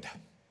the word?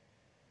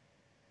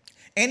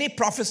 Any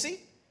prophecy,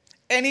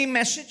 any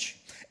message,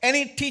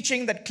 any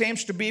teaching that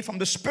claims to be from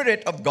the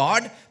Spirit of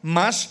God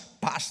must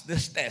pass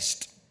this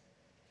test.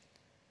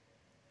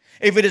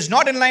 If it is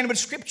not in line with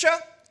Scripture,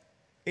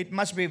 it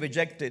must be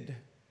rejected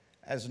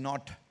as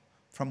not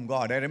from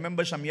God. I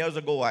remember some years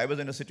ago, I was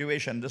in a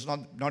situation, this is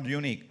not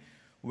unique,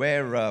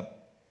 where a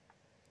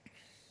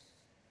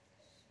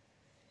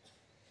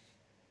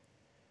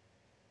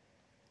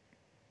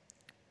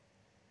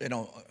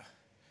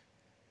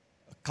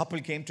couple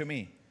came to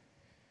me,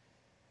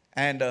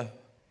 and a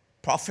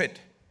prophet,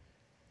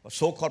 a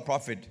so-called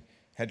prophet,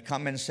 had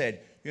come and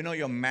said,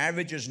 your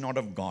marriage is not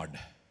of God.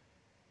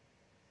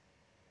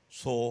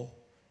 So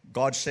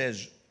God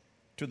says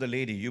to the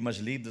lady, you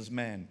must leave this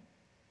man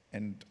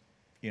and,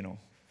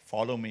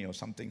 follow me, or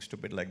something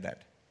stupid like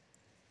that.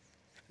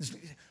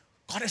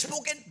 God has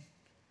spoken.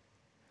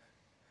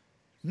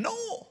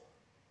 No.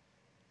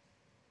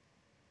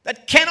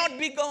 That cannot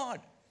be God,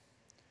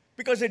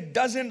 because it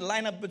doesn't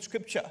line up with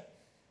Scripture.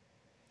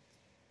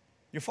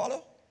 You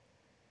follow?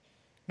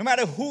 No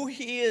matter who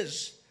he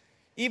is,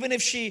 even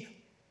if she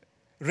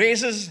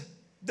raises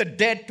the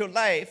dead to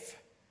life,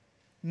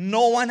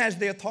 no one has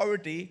the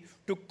authority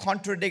to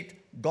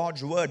contradict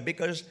God's word,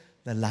 because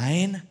the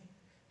lion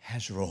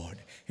has roared.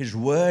 His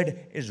word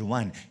is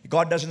one.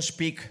 God doesn't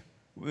speak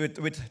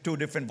with 2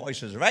 different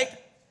voices, right?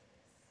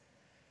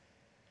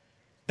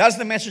 Does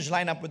the message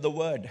line up with the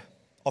word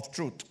of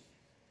truth?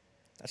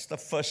 That's the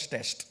first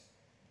test.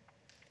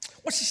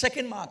 What's the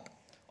second mark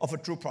of a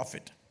true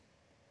prophet?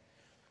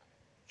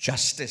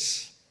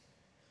 Justice.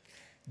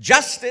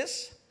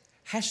 Justice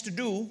has to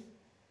do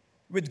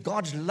with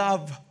God's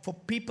love for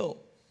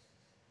people.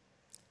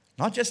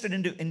 Not just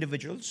in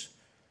individuals,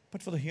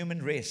 but for the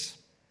human race.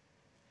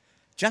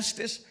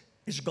 Justice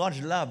is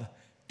God's love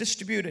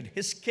distributed,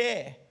 his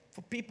care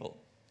for people,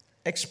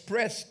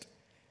 expressed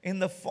in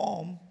the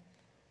form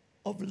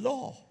of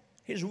law,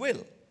 his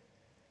will.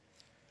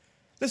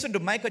 Listen to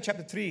Micah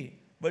chapter 3,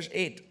 verse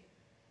 8.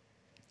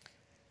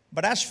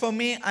 But as for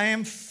me, I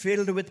am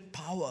filled with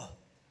power,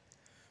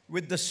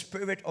 with the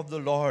Spirit of the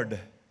Lord.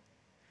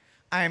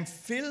 I am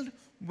filled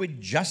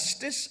with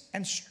justice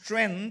and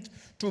strength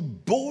to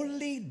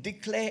boldly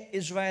declare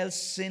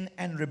Israel's sin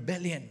and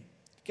rebellion.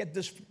 Get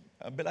this,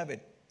 beloved.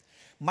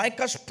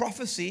 Micah's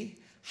prophecy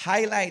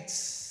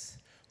highlights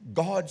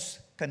God's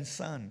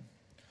concern,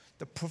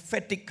 the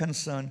prophetic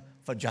concern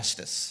for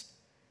justice.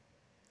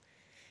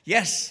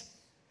 Yes,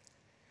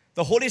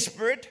 the Holy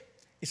Spirit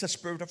is a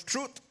spirit of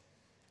truth,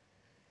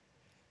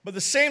 but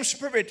the same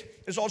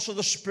Spirit is also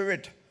the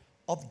Spirit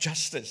of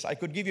justice. I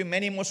could give you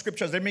many more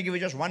scriptures. Let me give you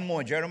just one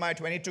more. Jeremiah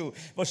 22,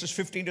 verses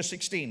 15 to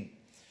 16.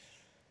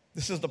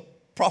 This is the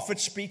prophet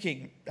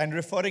speaking and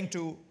referring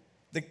to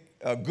the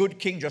good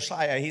King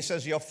Josiah. He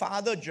says, your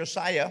father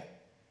Josiah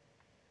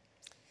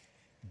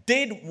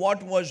did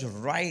what was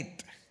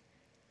right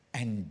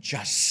and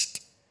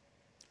just.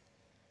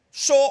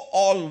 So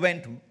all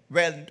went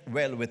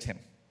well with him.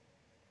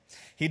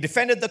 He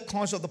defended the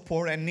cause of the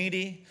poor and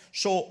needy,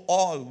 so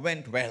all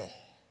went well.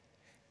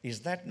 Is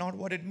that not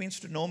what it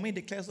means to know me,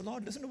 declares the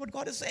Lord? Listen to what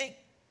God is saying.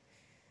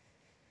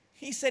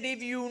 He said,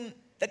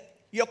 that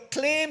your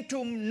claim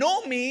to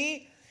know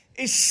me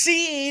is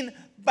seen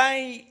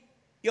by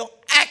your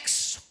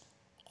acts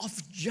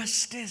of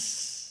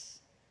justice.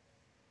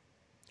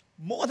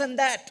 More than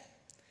that,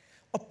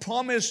 a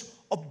promise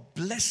of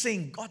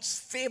blessing, God's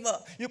favor.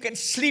 You can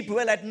sleep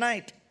well at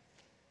night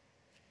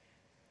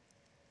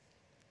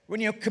when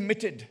you're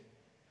committed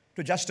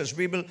to justice.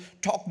 We will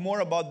talk more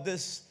about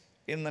this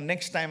in the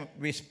next time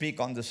we speak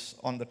on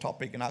the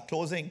topic in our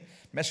closing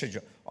message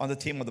on the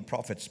theme of the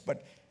prophets.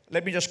 But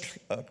let me just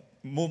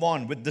move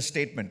on with this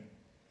statement.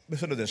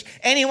 Listen to this.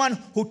 Anyone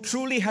who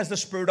truly has the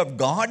Spirit of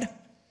God,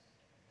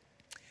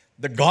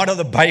 the God of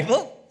the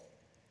Bible,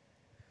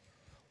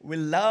 will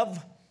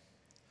love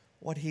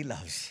what he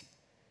loves,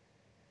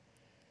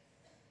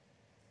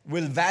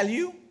 will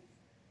value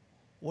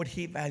what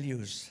he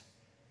values,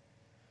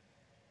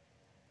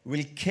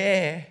 will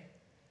care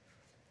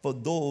for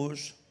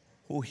those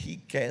who he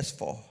cares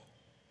for.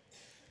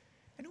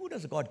 And who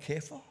does God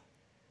care for?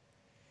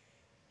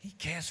 He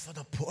cares for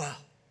the poor.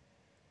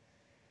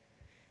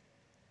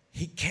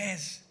 He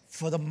cares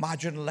for the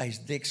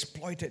marginalized, the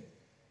exploited.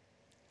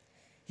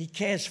 He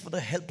cares for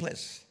the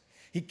helpless.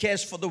 He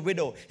cares for the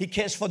widow. He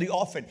cares for the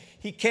orphan.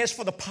 He cares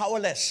for the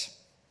powerless.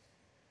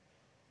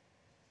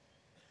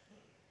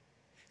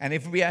 And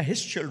if we are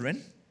his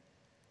children,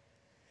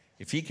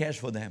 if he cares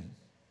for them,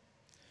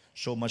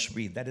 so must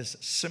we. That is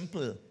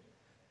simple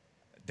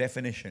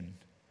definition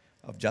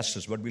of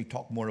justice, but we'll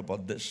talk more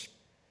about this.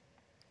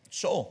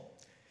 So,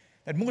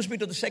 that moves me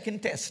to the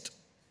second test.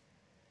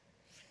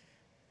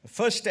 The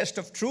first test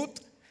of truth,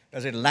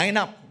 does it line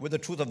up with the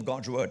truth of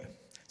God's word?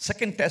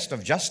 Second test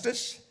of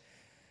justice,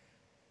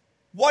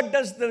 what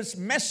does this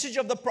message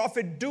of the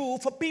prophet do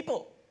for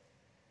people?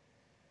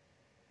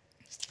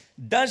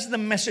 Does the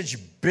message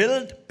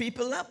build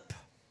people up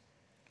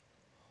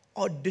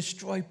or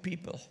destroy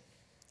people?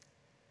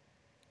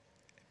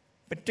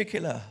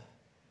 Particular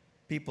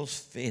people's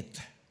faith.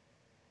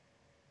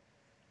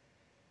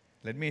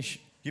 Let me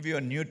give you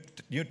a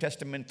New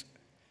Testament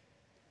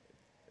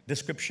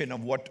description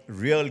of what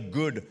real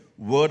good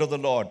word of the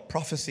Lord,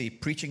 prophecy,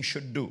 preaching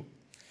should do.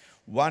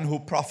 One who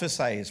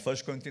prophesies,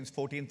 1 Corinthians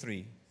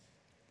 14:3,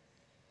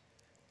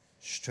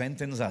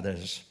 strengthens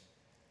others,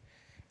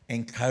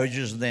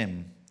 encourages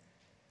them,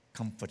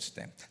 comforts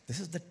them.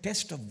 This is the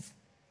test of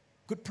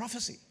good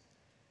prophecy.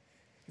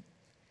 It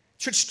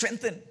should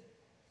strengthen.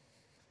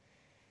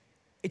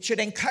 It should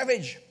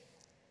encourage.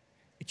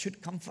 It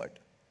should comfort.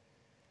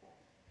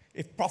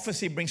 If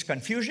prophecy brings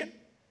confusion,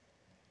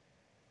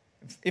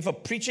 if a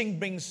preaching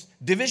brings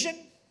division,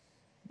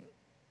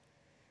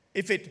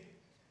 if it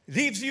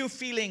leaves you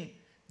feeling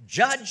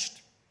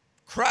judged,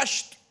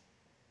 crushed,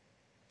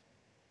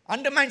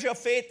 undermines your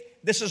faith,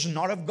 this is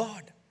not of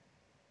God.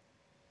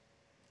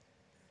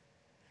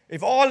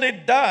 If all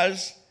it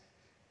does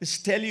is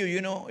tell you,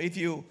 if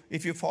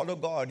you follow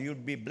God, you'll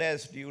be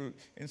blessed.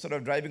 Instead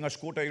of driving a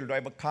scooter, you'll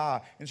drive a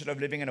car. Instead of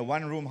living in a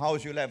one-room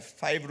house, you'll have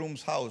 5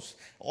 rooms house.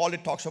 All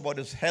it talks about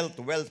is health,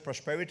 wealth,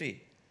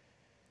 prosperity.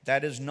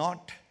 That is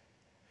not.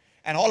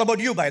 And all about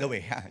you, by the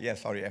way. I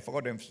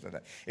forgot to emphasize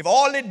that. If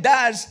all it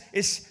does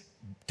is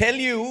tell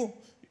you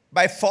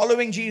by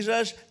following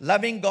Jesus,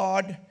 loving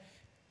God,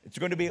 it's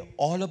going to be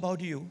all about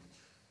you.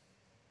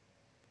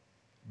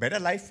 Better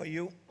life for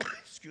you.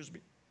 Excuse me.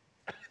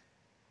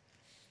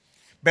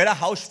 Better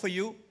house for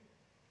you.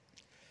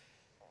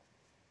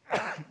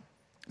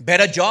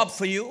 Better job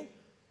for you.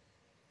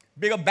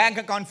 Bigger bank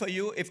account for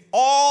you. If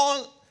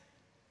all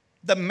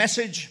the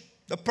message,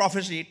 the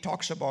prophecy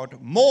talks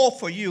about more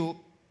for you,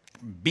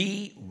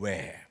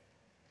 beware.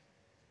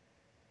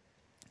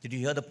 Did you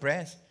hear the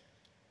prayers?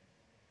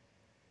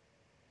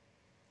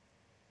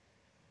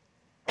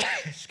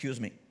 Excuse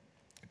me.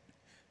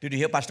 Did you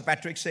hear Pastor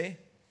Patrick say?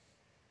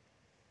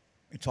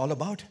 It's all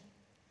about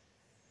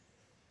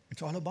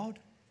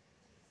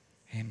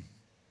him.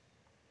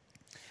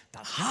 The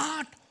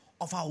heart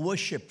of our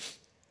worship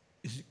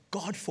is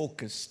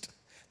God-focused.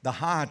 The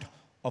heart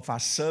of our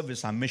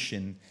service, our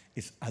mission,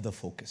 is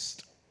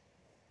other-focused.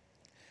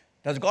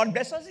 Does God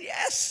bless us?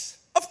 Yes,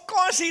 of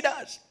course he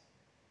does.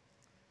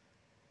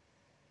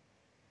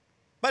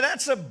 But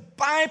that's a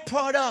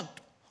byproduct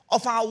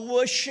of our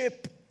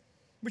worship,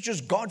 which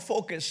is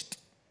God-focused,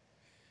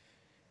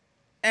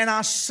 and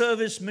our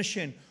service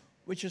mission,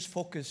 which is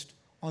focused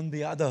on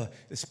the other,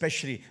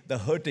 especially the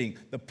hurting,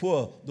 the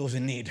poor, those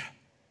in need.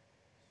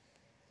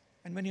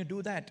 And when you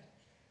do that,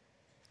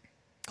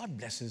 God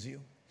blesses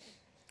you.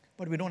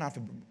 But we don't have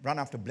to run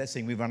after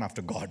blessing, we run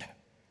after God.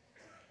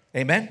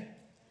 Amen?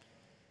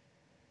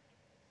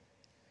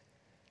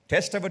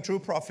 Test of a true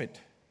prophet,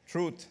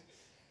 truth,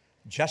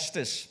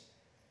 justice.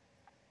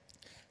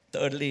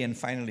 Thirdly and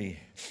finally,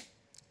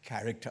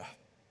 character.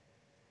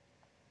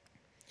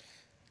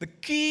 The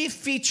key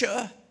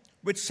feature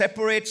which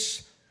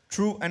separates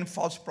true and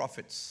false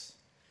prophets.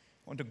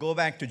 I want to go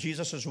back to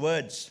Jesus'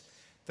 words,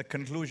 the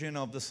conclusion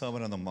of the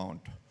Sermon on the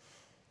Mount.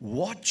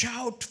 Watch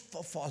out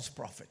for false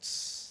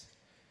prophets.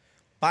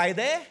 By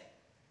their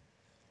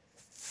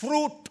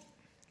fruit,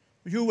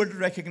 you will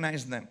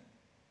recognize them.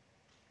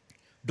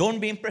 Don't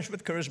be impressed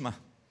with charisma.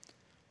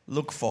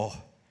 Look for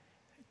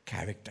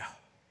character.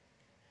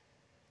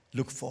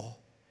 look for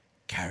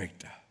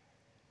character.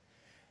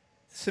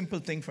 Simple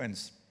thing,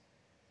 friends.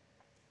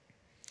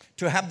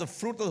 To have the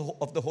fruit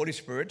of the Holy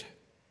Spirit,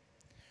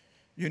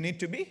 you need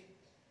to be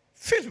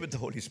filled with the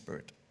Holy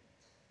Spirit.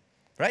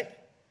 Right?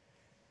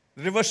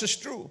 The reverse is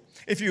true.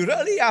 If you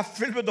really are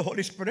filled with the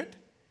Holy Spirit,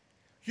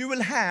 you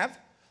will have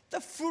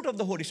the fruit of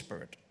the Holy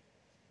Spirit.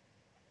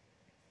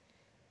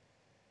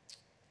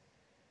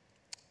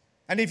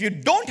 And if you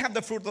don't have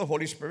the fruit of the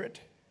Holy Spirit,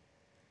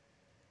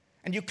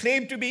 and you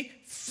claim to be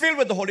filled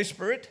with the Holy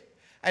Spirit,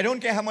 I don't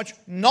care how much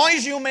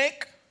noise you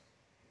make,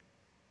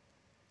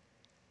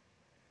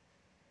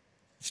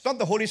 it's not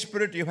the Holy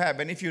Spirit you have.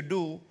 And if you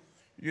do,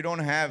 you don't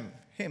have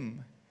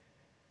Him,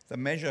 the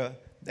measure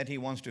that He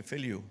wants to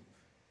fill you.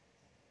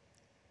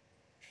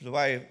 Which is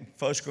why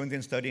 1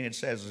 Corinthians 13 it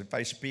says, if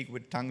I speak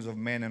with tongues of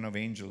men and of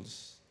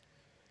angels,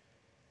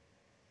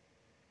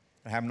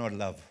 I have not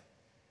love,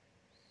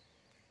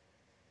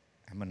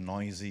 I'm a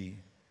noisy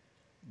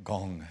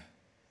gong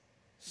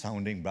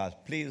sounding brass.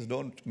 Please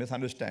don't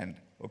misunderstand.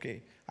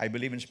 Okay, I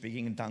believe in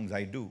speaking in tongues.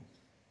 I do.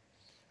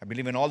 I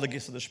believe in all the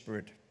gifts of the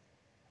Spirit.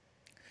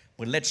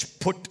 But let's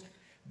put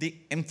the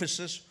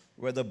emphasis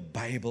where the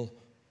Bible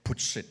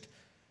puts it.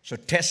 So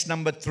test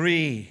number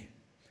 3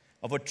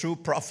 of a true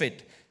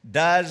prophet.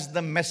 Does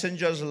the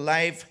messenger's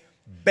life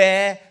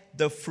bear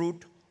the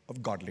fruit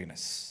of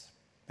godliness?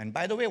 And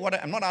by the way,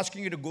 I'm not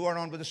asking you to go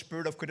around with a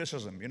spirit of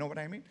criticism. You know what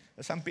I mean?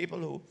 There's some people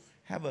who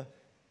have a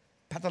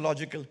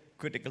pathological,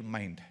 critical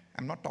mind.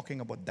 I'm not talking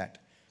about that.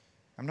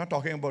 I'm not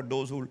talking about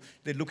those who,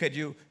 they look at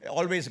you,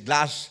 always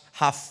glass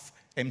half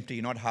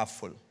empty, not half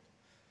full.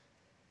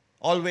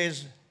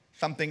 Always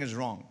something is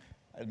wrong.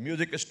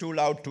 Music is too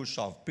loud, too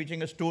soft.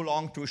 Preaching is too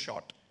long, too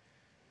short.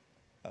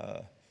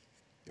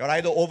 You're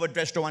either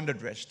overdressed or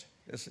underdressed.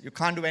 You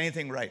can't do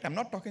anything right. I'm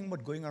not talking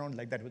about going around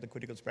like that with a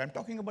critical spirit. I'm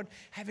talking about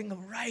having a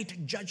right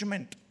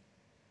judgment.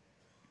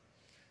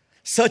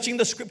 Searching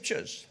the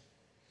scriptures.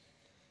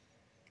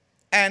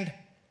 And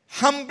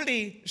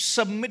humbly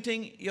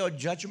submitting your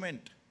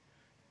judgment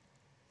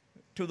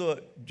to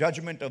the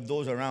judgment of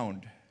those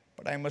around.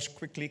 But I must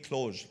quickly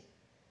close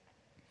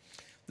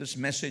this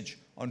message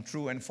on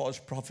true and false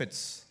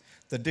prophets.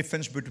 The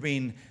difference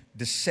between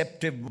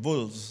deceptive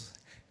wolves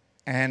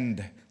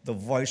and the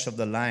voice of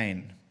the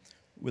lion,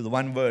 with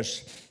one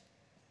verse.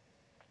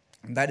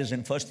 And that is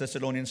in 1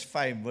 Thessalonians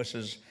 5,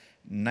 verses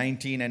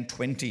 19 and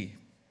 20.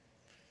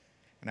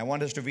 And I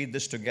want us to read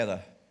this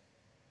together.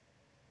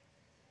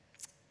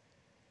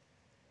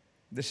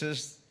 This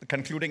is the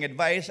concluding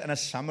advice and a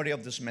summary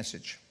of this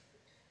message.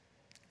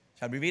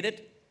 Shall we read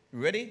it? You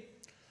ready?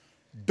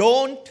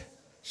 Don't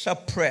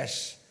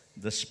suppress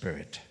the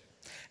Spirit.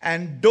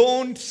 And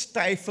don't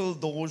stifle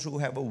those who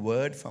have a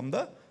word from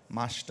the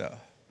Master.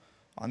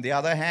 On the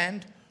other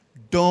hand,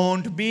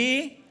 don't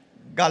be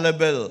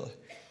gullible.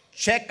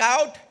 Check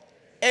out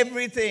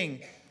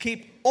everything.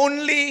 Keep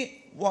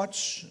only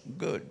what's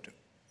good.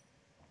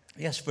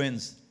 Yes,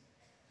 friends.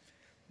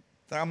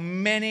 There are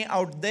many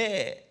out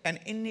there and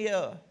in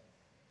here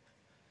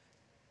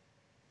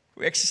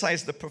who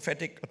exercise the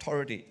prophetic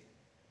authority.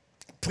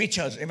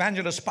 Preachers,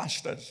 evangelists,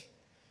 pastors.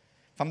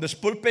 From this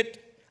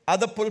pulpit,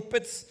 other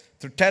pulpits,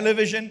 through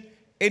television,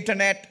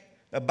 internet,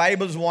 the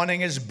Bible's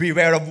warning is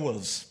beware of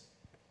wolves.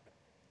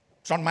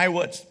 It's not my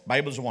words,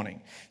 Bible's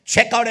warning.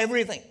 Check out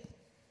everything.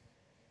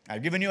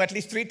 I've given you at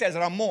least 3 tests,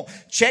 there are more.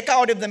 Check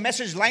out if the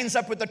message lines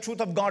up with the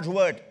truth of God's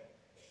word.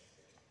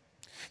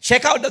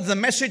 Check out does the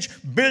message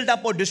build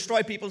up or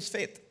destroy people's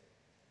faith.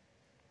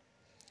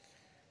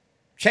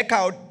 Check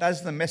out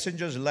does the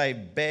messenger's life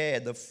bear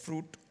the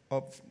fruit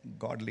of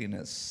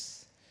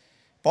godliness.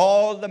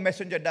 All the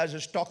messenger does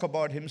is talk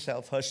about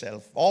himself,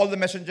 herself. All the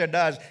messenger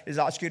does is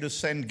ask you to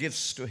send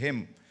gifts to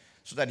him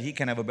so that he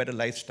can have a better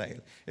lifestyle.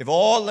 If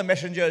all the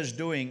messenger is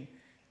doing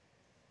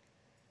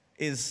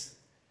is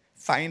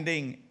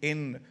finding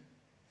in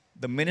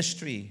the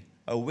ministry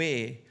a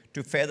way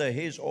to feather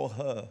his or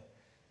her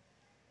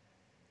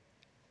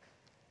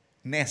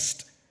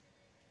nest,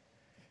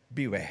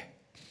 beware.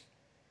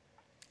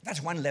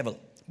 That's one level.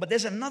 But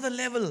there's another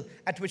level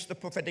at which the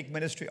prophetic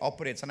ministry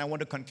operates, and I want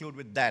to conclude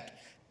with that.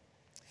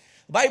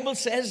 The Bible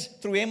says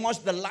through Amos,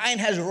 the lion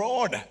has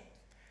roared.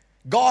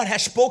 God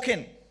has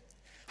spoken.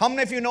 How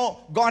many of you know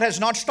God has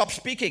not stopped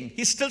speaking?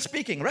 He's still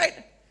speaking,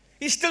 right?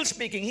 He's still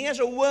speaking. He has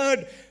a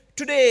word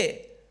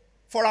today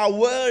for our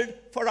world,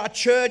 for our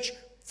church,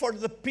 for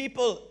the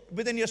people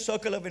within your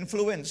circle of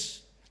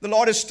influence. The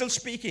Lord is still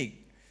speaking.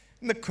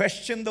 And the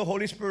question the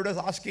Holy Spirit is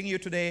asking you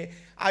today,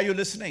 are you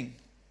listening?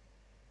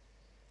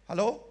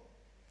 Hello?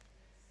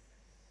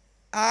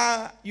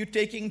 Are you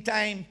taking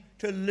time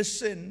to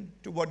listen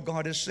to what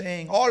God is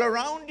saying? All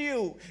around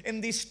you in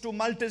these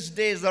tumultuous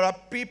days, there are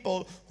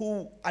people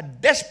who are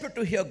desperate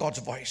to hear God's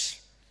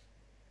voice.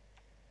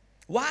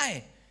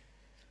 Why?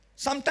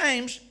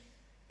 Sometimes,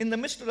 in the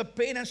midst of the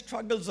pain and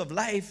struggles of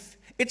life,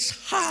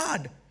 it's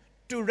hard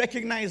to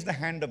recognize the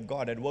hand of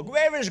God at work.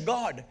 Where is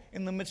God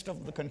in the midst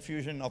of the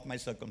confusion of my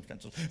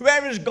circumstances?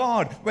 Where is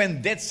God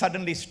when death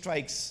suddenly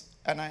strikes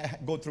and I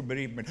go through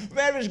bereavement.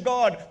 Where is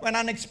God when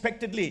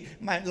unexpectedly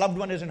my loved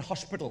one is in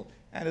hospital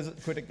and is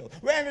critical?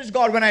 Where is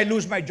God when I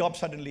lose my job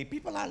suddenly?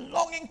 People are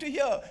longing to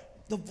hear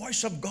the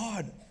voice of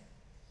God.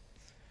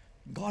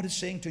 God is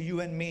saying to you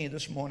and me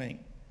this morning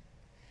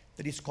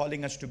that He's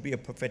calling us to be a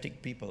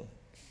prophetic people.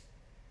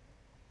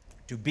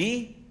 To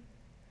be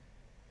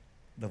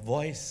the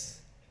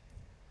voice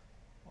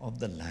of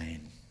the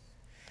lion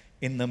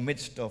in the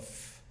midst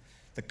of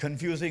the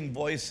confusing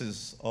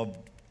voices of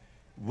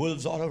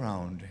wolves all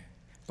around.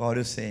 God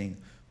is saying,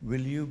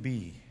 will you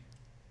be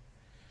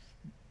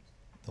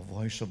the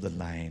voice of the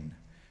lion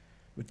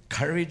with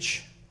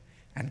courage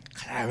and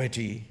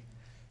clarity?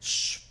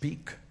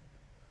 Speak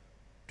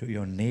to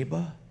your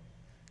neighbor,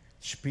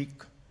 speak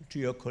to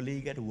your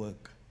colleague at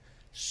work,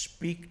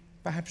 speak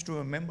perhaps to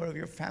a member of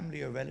your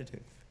family or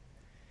relative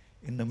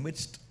in the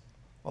midst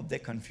of their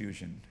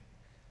confusion.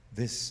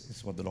 This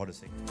is what the Lord is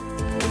saying.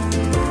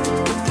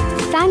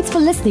 Thanks for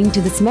listening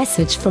to this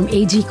message from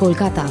AG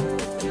Kolkata.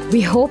 We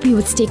hope you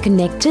would stay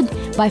connected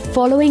by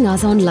following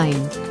us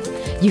online.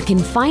 You can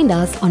find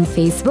us on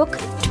Facebook,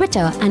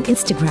 Twitter and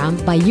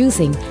Instagram by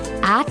using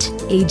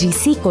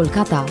 @AGC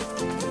Kolkata.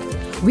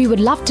 We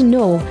would love to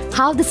know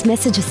how this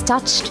message has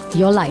touched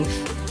your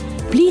life.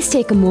 Please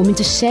take a moment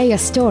to share your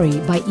story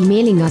by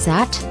emailing us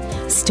at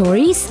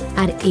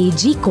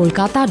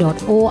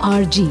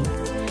stories@agkolkata.org.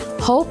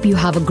 Hope you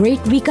have a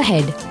great week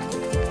ahead.